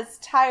because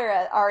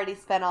Tyra already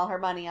spent all her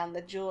money on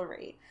the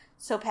jewelry.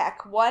 So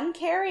pack one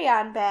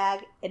carry-on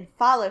bag and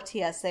follow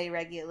TSA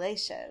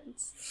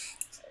regulations.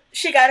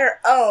 She got her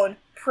own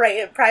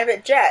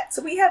private jet,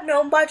 so we have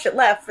no budget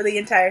left for the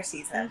entire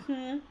season.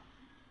 Mm-hmm.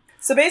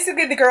 So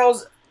basically the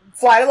girls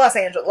fly to Las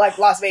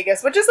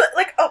Vegas, which is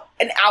like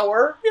an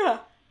hour. Yeah.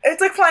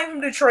 It's like flying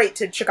from Detroit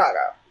to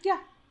Chicago. Yeah.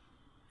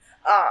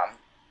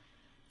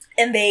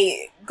 and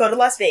they go to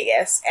Las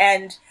Vegas,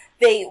 and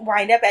they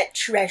wind up at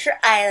Treasure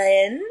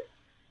Island,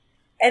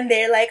 and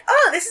they're like,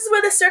 oh, this is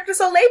where the Cirque du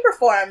Soleil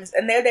performs,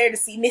 and they're there to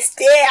see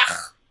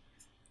Mystère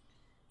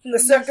from the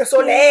Cirque du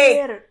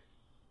Soleil,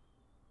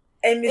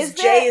 and Miss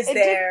J is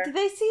there. Did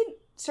they see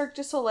Cirque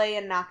du Soleil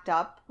and Knocked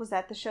Up? Was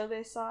that the show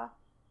they saw?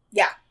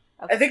 Yeah.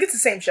 Okay. I think it's the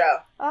same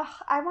show. Ugh,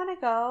 I want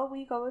to go. Will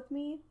you go with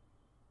me?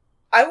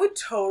 I would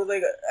totally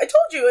go. I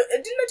told you.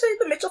 Didn't I tell you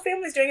the Mitchell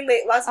family's doing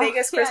Las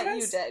Vegas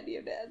Christmas? Yeah,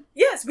 you did.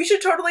 Yes, we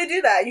should totally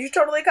do that. You should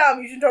totally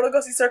come. You should totally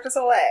go see Cirque du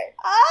Soleil.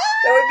 Ah!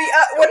 That would be,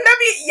 wouldn't that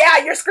be, yeah,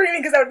 you're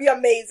screaming because that would be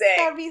amazing.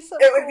 That'd be so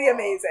It would be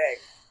amazing.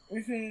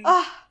 Mm-hmm.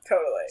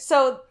 Totally.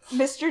 So,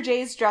 Mr.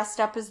 J's dressed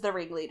up as the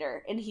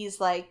ringleader, and he's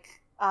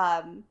like,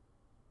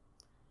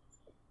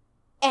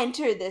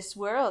 enter this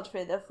world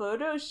for the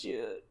photo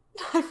shoot.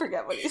 I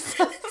forget what he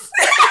says.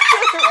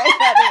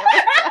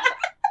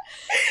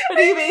 But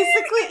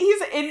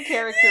he's in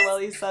character while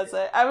he says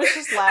it. I was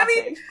just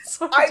laughing.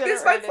 So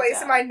this my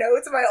place in my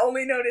notes, and my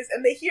only notice,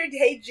 and they hear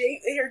Jay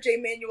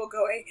Manuel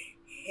going,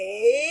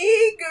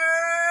 hey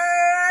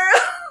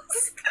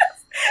girls.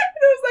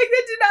 And I was like,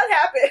 that did not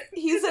happen.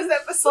 He's in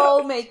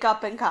full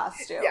makeup and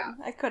costume. Yeah.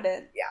 I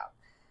couldn't. Yeah.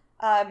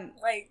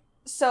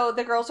 So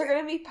the girls are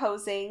going to be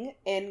posing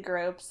in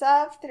groups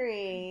of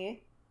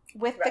 3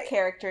 with the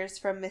characters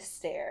from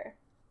Mystère.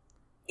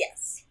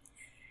 Yes.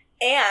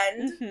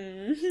 And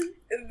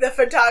the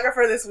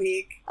photographer this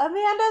week,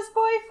 Amanda's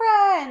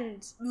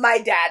boyfriend, my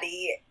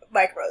daddy,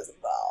 Mike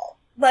Rosenthal.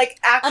 Like,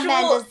 actual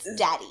Amanda's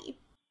daddy.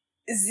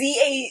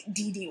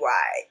 Zaddy.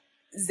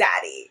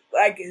 Zaddy.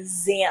 Like,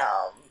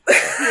 Zam. He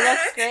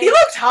looks great. He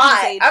looked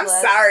hot. He's I'm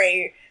ageless.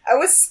 sorry. I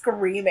was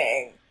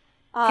screaming.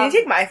 Can you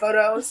take my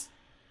photos?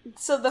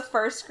 So the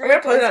first I'm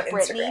gonna group put it is on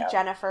Brittany, Instagram.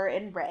 Jennifer,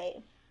 and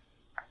Ray.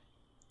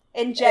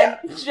 And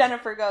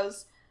Jennifer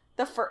goes,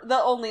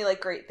 the only, like,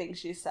 great thing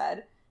she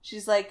said,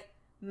 she's like,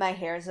 my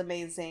hair's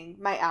amazing,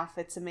 my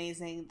outfit's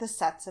amazing, the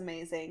set's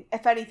amazing.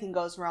 If anything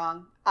goes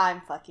wrong,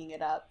 I'm fucking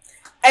it up.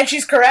 And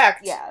she's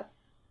correct. Yeah.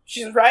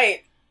 She's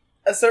right.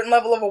 A certain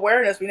level of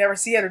awareness we never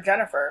see out of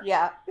Jennifer.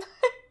 Yeah.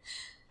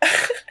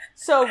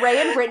 So Ray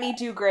and Brittany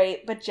do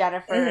great, but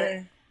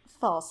Jennifer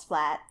falls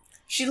flat.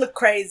 She looked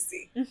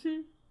crazy.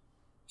 Mm-hmm.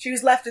 She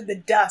was left in the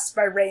dust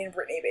by Ray and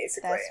Brittany,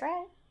 basically. That's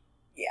right.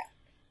 Yeah.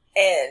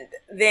 And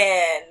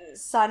then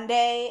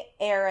Sunday,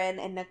 Aaron,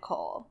 and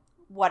Nicole.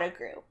 What a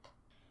group.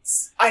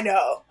 I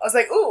know. I was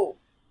like, ooh,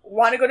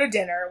 want to go to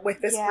dinner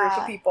with this group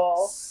of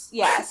people.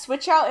 Yeah,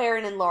 switch out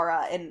Aaron and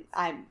Laura, and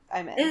I'm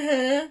in.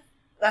 Mm-hmm.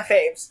 My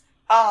faves.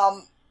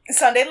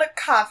 Sunday looked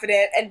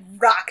confident and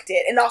rocked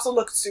it, and also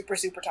looked super,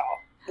 super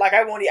tall. Like,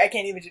 I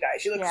can't even deny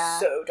it. She looked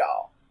so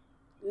tall.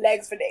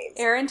 Legs for days.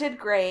 Aaron did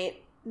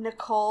great.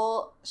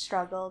 Nicole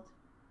struggled.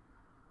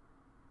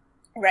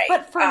 Right.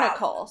 But for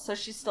Nicole, so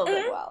she still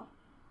did well.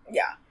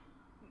 Yeah.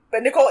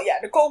 But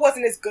Nicole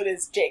wasn't as good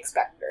as Jay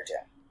expected her to.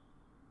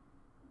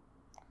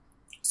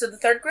 So the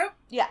third group?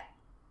 Yeah.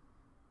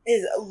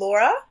 Is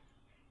Laura,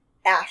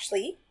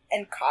 Ashley,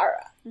 and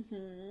Cara.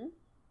 Mm-hmm.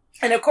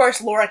 And of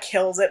course, Laura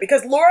kills it,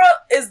 because Laura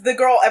is the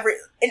girl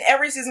in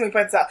every season we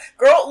point this out.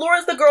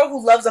 Laura's the girl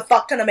who loves a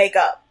fuck ton of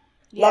makeup.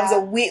 Yeah.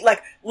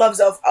 Loves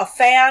a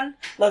fan,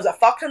 loves a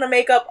fuck ton of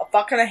makeup, a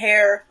fuck ton of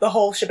hair, the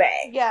whole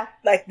shebang. Yeah.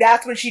 Like,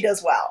 that's when she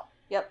does well.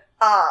 Yep.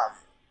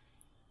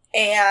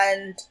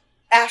 And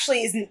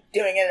Ashley isn't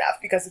doing it enough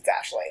because it's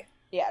Ashley.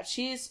 Yeah,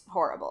 she's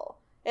horrible.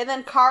 And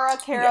then Kara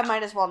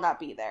might as well not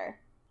be there.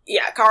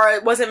 Yeah,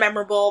 Cara wasn't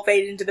memorable,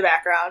 faded into the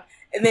background.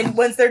 And then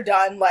once they're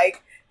done,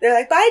 like, they're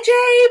like, bye,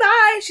 Jay,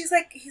 bye.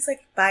 He's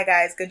like, bye,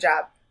 guys, good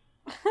job.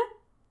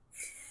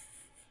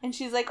 And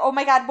she's like, oh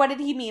my god, what did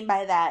he mean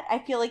by that? I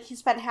feel like he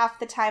spent half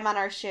the time on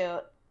our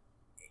shoot.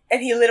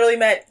 And he literally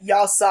meant,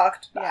 y'all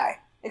sucked, bye. Yeah.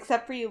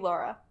 Except for you,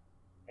 Laura.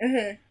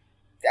 Mm-hmm.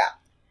 Yeah.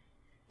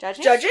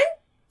 Judging? Judging?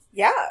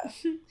 Yeah.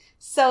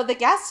 So the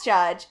guest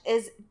judge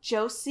is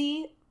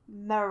Josie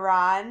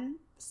Marin.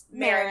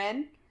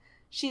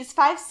 She's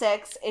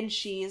 5'6", and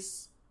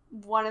she's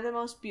one of the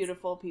most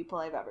beautiful people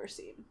I've ever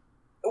seen.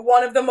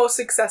 One of the most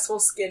successful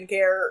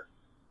skincare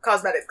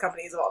cosmetics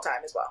companies of all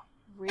time as well.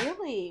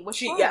 Really?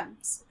 Which one? Yeah.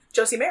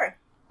 Josie Marin.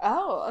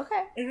 Oh,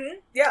 okay. Mm-hmm.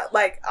 Yeah,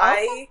 like,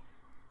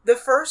 the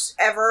first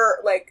ever,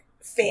 like,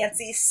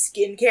 fancy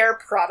skincare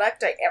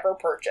product I ever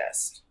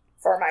purchased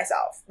for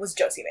myself was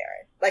Josie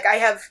Marin. Like, I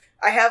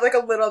have like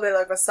a little bit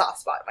of a soft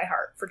spot in my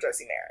heart for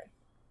Josie Marin.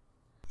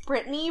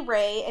 Brittany,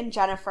 Ray, and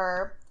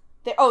Jennifer,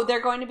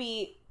 they're going to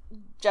be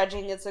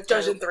judging as a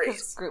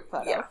group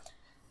photo. Yeah.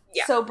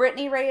 Yeah. So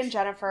Brittany, Ray, and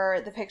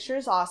Jennifer, the picture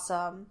is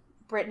awesome.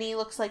 Brittany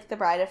looks like the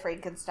bride of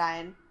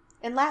Frankenstein.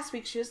 And last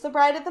week she was the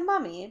bride of the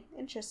mummy.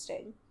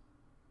 Interesting.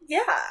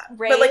 Yeah.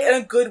 Ray, but like in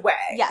a good way.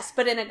 Yes,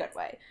 but in a good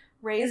way.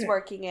 Ray's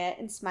working it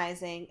and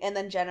smizing, and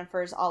then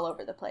Jennifer's all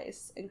over the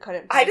place and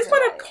couldn't find I just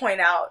want to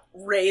point out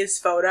Ray's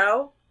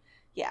photo.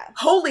 Yeah.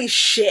 Holy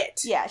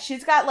shit. Yeah,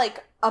 she's got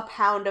like a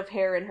pound of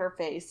hair in her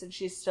face, and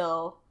she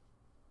still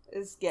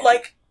is getting...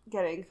 Like,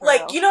 getting through.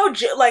 Like, you know,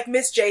 like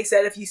Miss J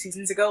said a few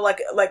seasons ago,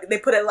 like they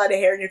put a lot of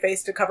hair in your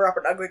face to cover up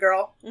an ugly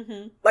girl.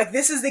 Mm-hmm. Like,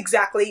 this is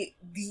exactly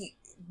the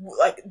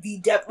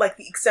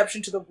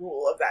exception to the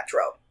rule of that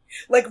trope.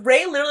 Like,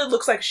 Ray literally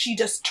looks like she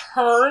just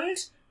turned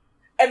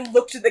and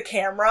looked at the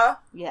camera.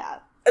 Yeah.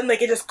 And,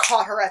 like, it just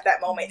caught her at that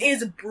moment. It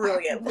is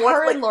brilliant.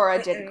 Her and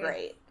Laura did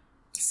great.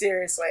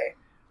 Seriously.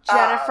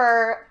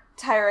 Jennifer,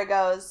 Tyra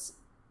goes,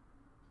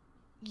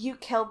 you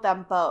killed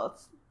them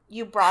both.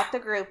 You brought the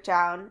group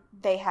down.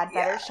 They had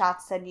better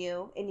shots than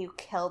you, and you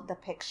killed the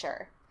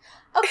picture.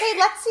 Okay,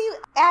 let's see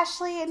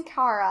Ashley and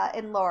Cara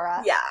and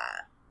Laura. Yeah.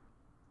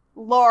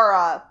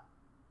 Laura.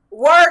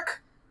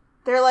 Work!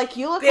 They're like,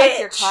 you look like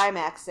you're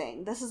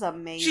climaxing. This is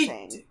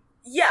amazing.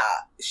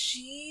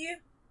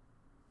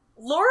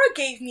 Laura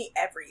gave me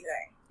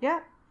everything. Yeah.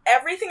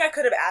 Everything I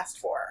could have asked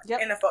for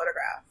in a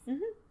photograph.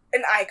 Mm-hmm.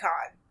 An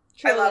icon.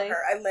 Truly. I love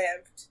her.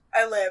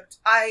 I lived.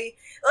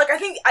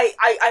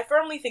 I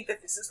firmly think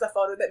that this is the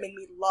photo that made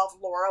me love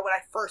Laura when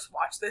I first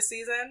watched this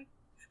season.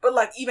 But,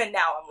 like, even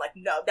now, I'm like,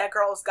 no, that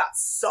girl's got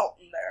salt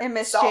in there. And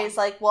Miss J's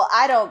like, well,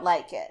 I don't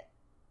like it.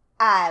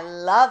 I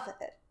love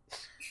it.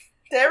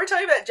 Did I ever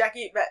tell you that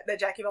Jackie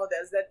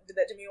Valdez did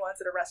that to me once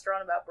at a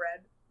restaurant about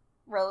bread?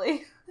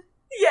 Really?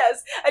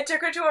 Yes. I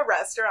took her to a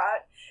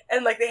restaurant,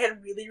 and, like, they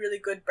had really, really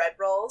good bread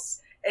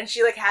rolls. And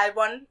she, like, had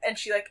one, and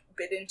she, like,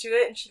 bit into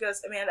it, and she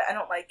goes, Amanda, I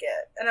don't like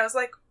it. And I was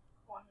like,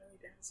 oh, I'm really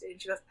devastated.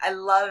 And she goes, I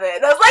love it.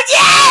 And I was like,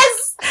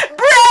 yes!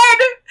 Bread!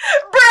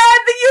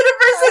 The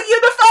universal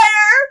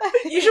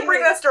unifier! You should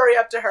bring that story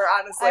up to her,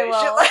 honestly. I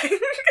will.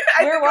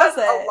 Where was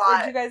it?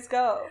 Where'd you guys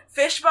go?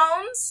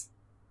 Fishbones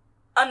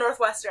on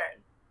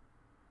Northwestern.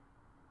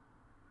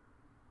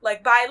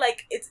 Like, by,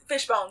 like, it's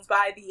Fishbones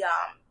by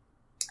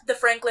the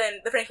Franklin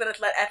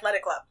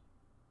Athletic Club.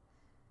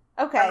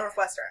 Okay. On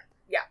Northwestern.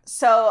 Yeah.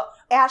 So,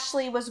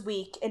 Ashley was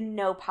weak and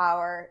no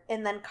power,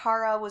 and then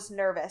Cara was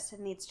nervous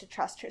and needs to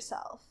trust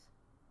herself.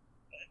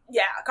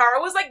 Yeah,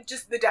 Cara was, like,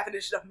 just the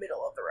definition of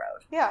middle of the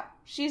road. Yeah.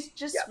 She's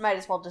just might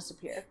as well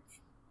disappear.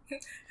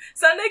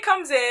 Sunday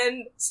comes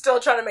in, still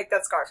trying to make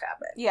that scarf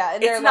happen. Yeah,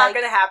 and it's not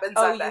going to happen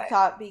Sunday. Oh, you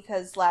thought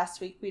because last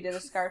week we did a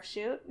scarf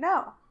shoot?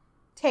 No.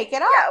 Take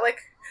it off. Yeah,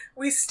 like,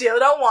 we still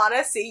don't want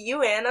to see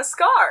you in a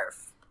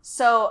scarf.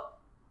 So,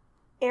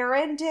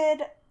 Erin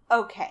did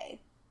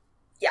okay.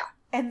 Yeah.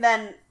 And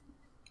then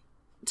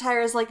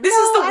Tyra's like, this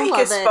is the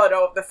weakest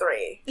photo of the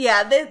three.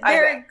 Yeah,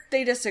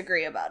 they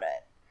disagree about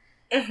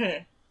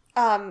it.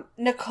 Mm-hmm.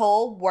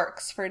 Nicole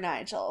works for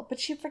Nigel, but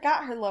she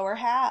forgot her lower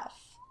half.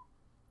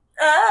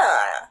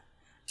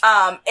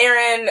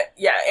 Erin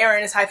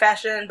is high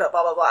fashion, but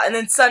blah, blah, blah. And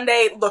then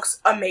Sunday looks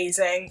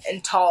amazing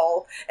and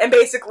tall. And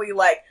basically,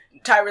 like,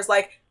 Tyra's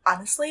like,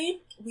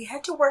 honestly, we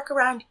had to work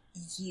around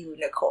you,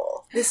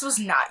 Nicole. This was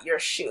not your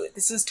shoot.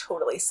 This is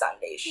totally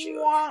Sunday's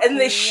shoot. And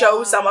they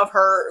show some of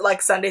her,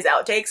 like, Sunday's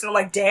outtakes, and I'm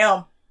like,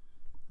 damn.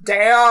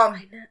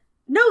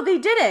 No, they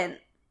didn't.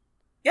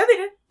 Yeah, they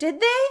did.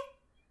 Did they?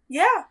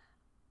 Yeah.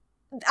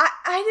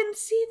 I didn't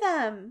see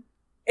them.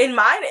 In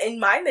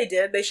mine they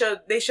did. They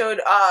showed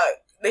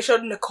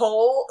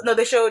Nicole. No,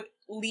 they showed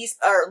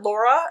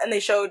Laura, and they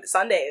showed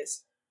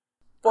Sunday's.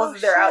 Both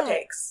of their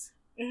outtakes.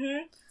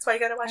 Mm-hmm. That's why you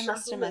gotta watch. I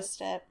must have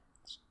missed it.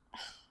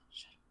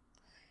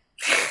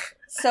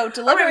 So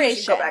deliberation. Or maybe you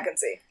should go back and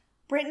see.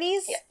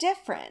 Brittany's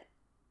different.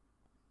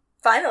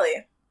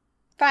 Finally.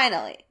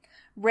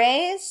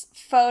 Ray's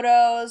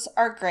photos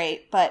are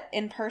great, but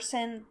in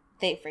person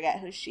they forget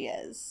who she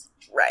is.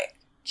 Right.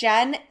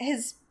 Jen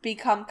has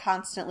become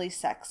constantly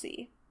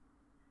sexy.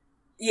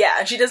 Yeah,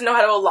 and she doesn't know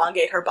how to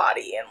elongate her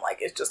body and,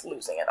 like, is just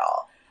losing it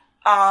all.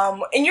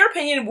 In your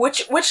opinion,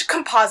 which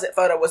composite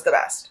photo was the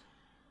best?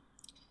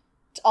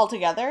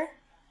 Altogether?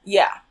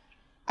 Yeah.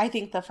 I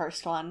think the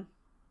first one.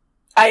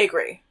 I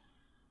agree.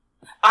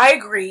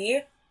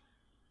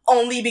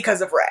 Only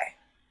because of Ray.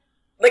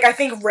 Like, I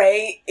think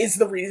Ray is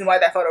the reason why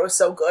that photo is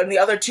so good, and the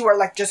other two are,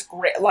 like, just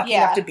great, lucky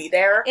enough to be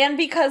there. And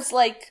because,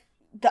 like,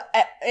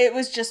 it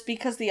was just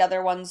because the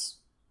other ones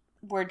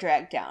were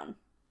dragged down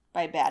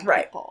by bad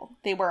people.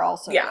 They were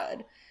also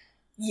good.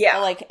 Yeah.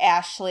 Like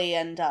Ashley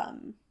and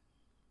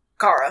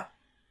Cara.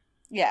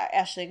 Yeah,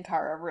 Ashley and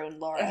Cara ruined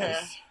Laura's.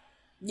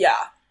 Mm-hmm.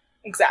 Yeah,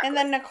 exactly. And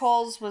then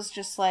Nicole's was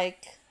just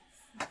like,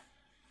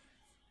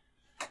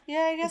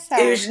 yeah, I guess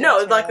that was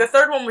like the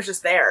third one was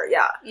just there.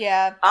 Yeah.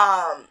 Yeah.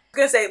 I'm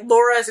gonna say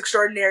Laura is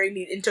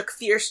extraordinary and took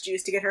fierce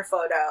juice to get her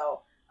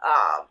photo.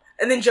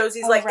 And then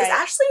Josie's like, is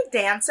Ashley a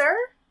dancer?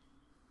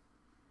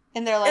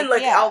 And they're like, and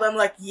like all them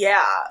like,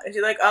 yeah, and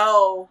she's like,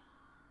 oh,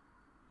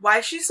 why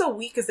is she so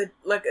weak? She's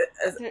like,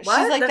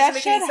 that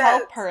should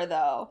help her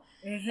though.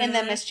 Mm-hmm. And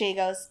then Miss J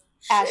goes,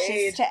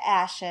 ashes to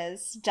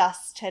ashes,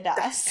 dust to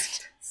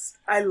dust.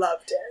 I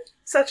loved it.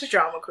 Such a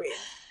drama queen.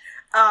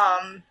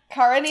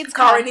 Cara needs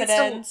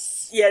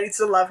confidence. Needs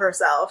to love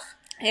herself.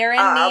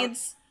 Erin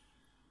needs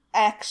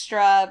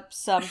extra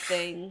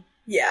something.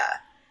 Yeah.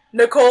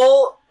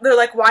 Nicole, they're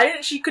like, why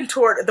didn't she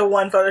contort the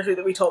one photo shoot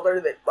that we told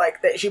her that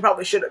she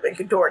probably should have been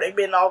contorting,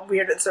 being all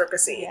weird and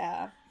circusy?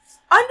 Yeah.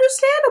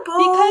 Understandable.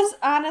 Because,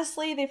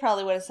 honestly, they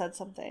probably would have said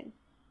something.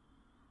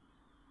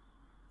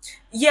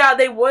 Yeah,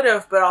 they would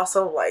have, but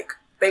also, like,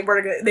 they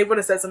would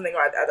have said something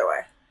right the other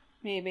way.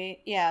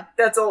 Maybe, yeah.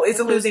 It's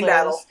a losing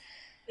battle.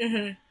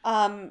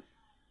 Mm-hmm.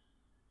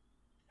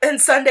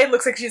 And Sunday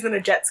looks like she's in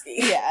a jet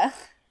ski. Yeah.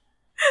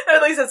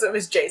 At least that's what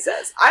Miss J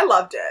says. I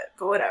loved it,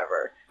 but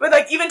whatever. But,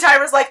 like, even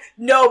Tyra's like,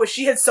 no, but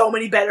she had so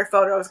many better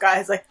photos,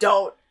 guys. Like,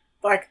 don't.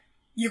 Like,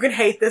 you can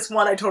hate this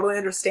one. I totally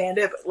understand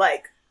it, but,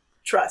 like,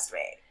 trust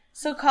me.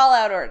 So, call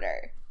out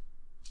order.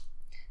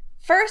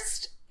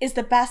 First is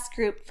the best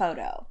group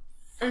photo.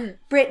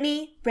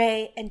 Brittany,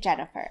 Ray, and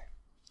Jennifer.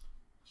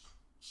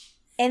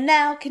 And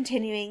now,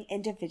 continuing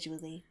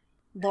individually.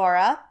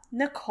 Laura,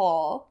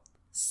 Nicole,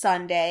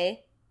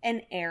 Sunday,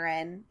 and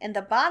Aaron. And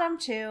the bottom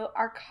two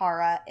are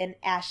Cara and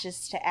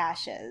Ashes to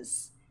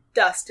Ashes.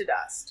 Dust to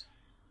dust.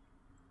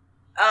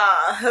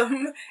 Cara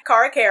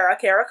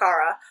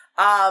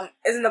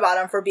is in the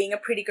bottom for being a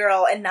pretty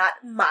girl and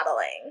not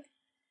modeling.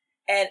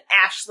 And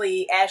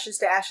Ashley, Ashes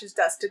to Ashes,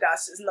 Dust to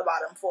Dust, is in the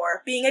bottom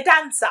for being a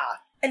dancer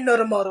and not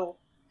a model.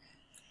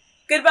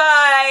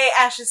 Goodbye,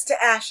 Ashes to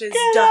Ashes,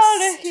 Get Dust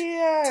out of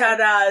here. to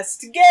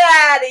Dust. Get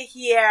out of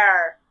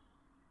here.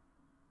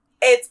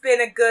 It's been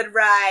a good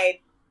ride.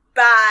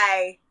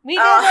 Bye. We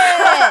did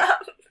it!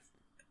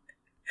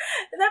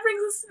 And that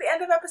brings us to the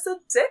end of episode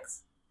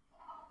 6.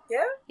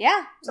 Yeah?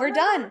 Yeah, we're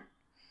done.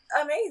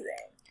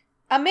 Amazing.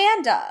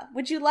 Amanda,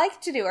 would you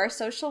like to do our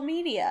social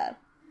media?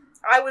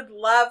 I would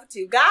love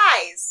to.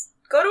 Guys,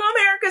 go to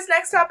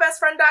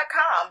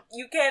americasnexttopbestfriend.com.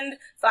 You can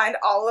find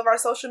all of our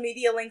social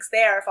media links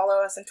there.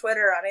 Follow us on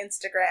Twitter, on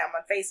Instagram,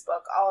 on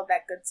Facebook, all of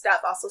that good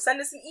stuff. Also, send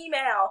us an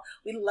email.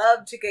 We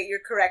love to get your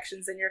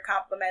corrections and your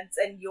compliments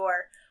and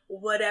your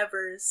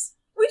whatevers.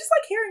 We just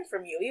like hearing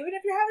from you. Even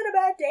if you're having a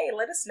bad day,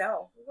 let us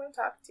know. We want to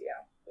talk to you.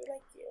 We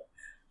like you.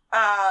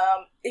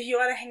 If you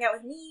want to hang out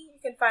with me, you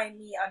can find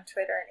me on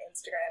Twitter and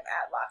Instagram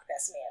at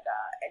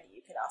LochNessAmanda, and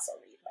you can also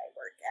read my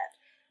work at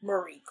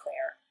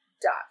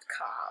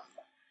marieclaire.com.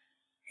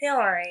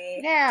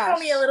 Hillary, tell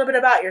me a little bit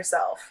about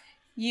yourself.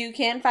 You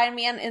can find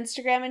me on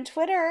Instagram and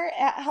Twitter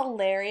at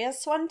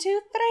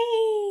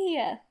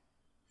hilarious123.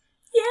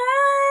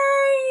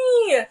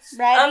 Yay!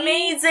 Ready?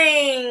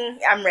 Amazing!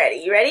 I'm ready.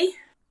 You ready?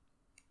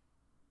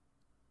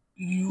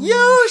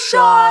 You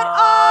shut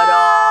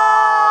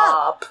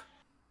up!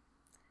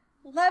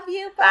 Love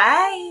you. Bye.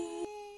 Bye.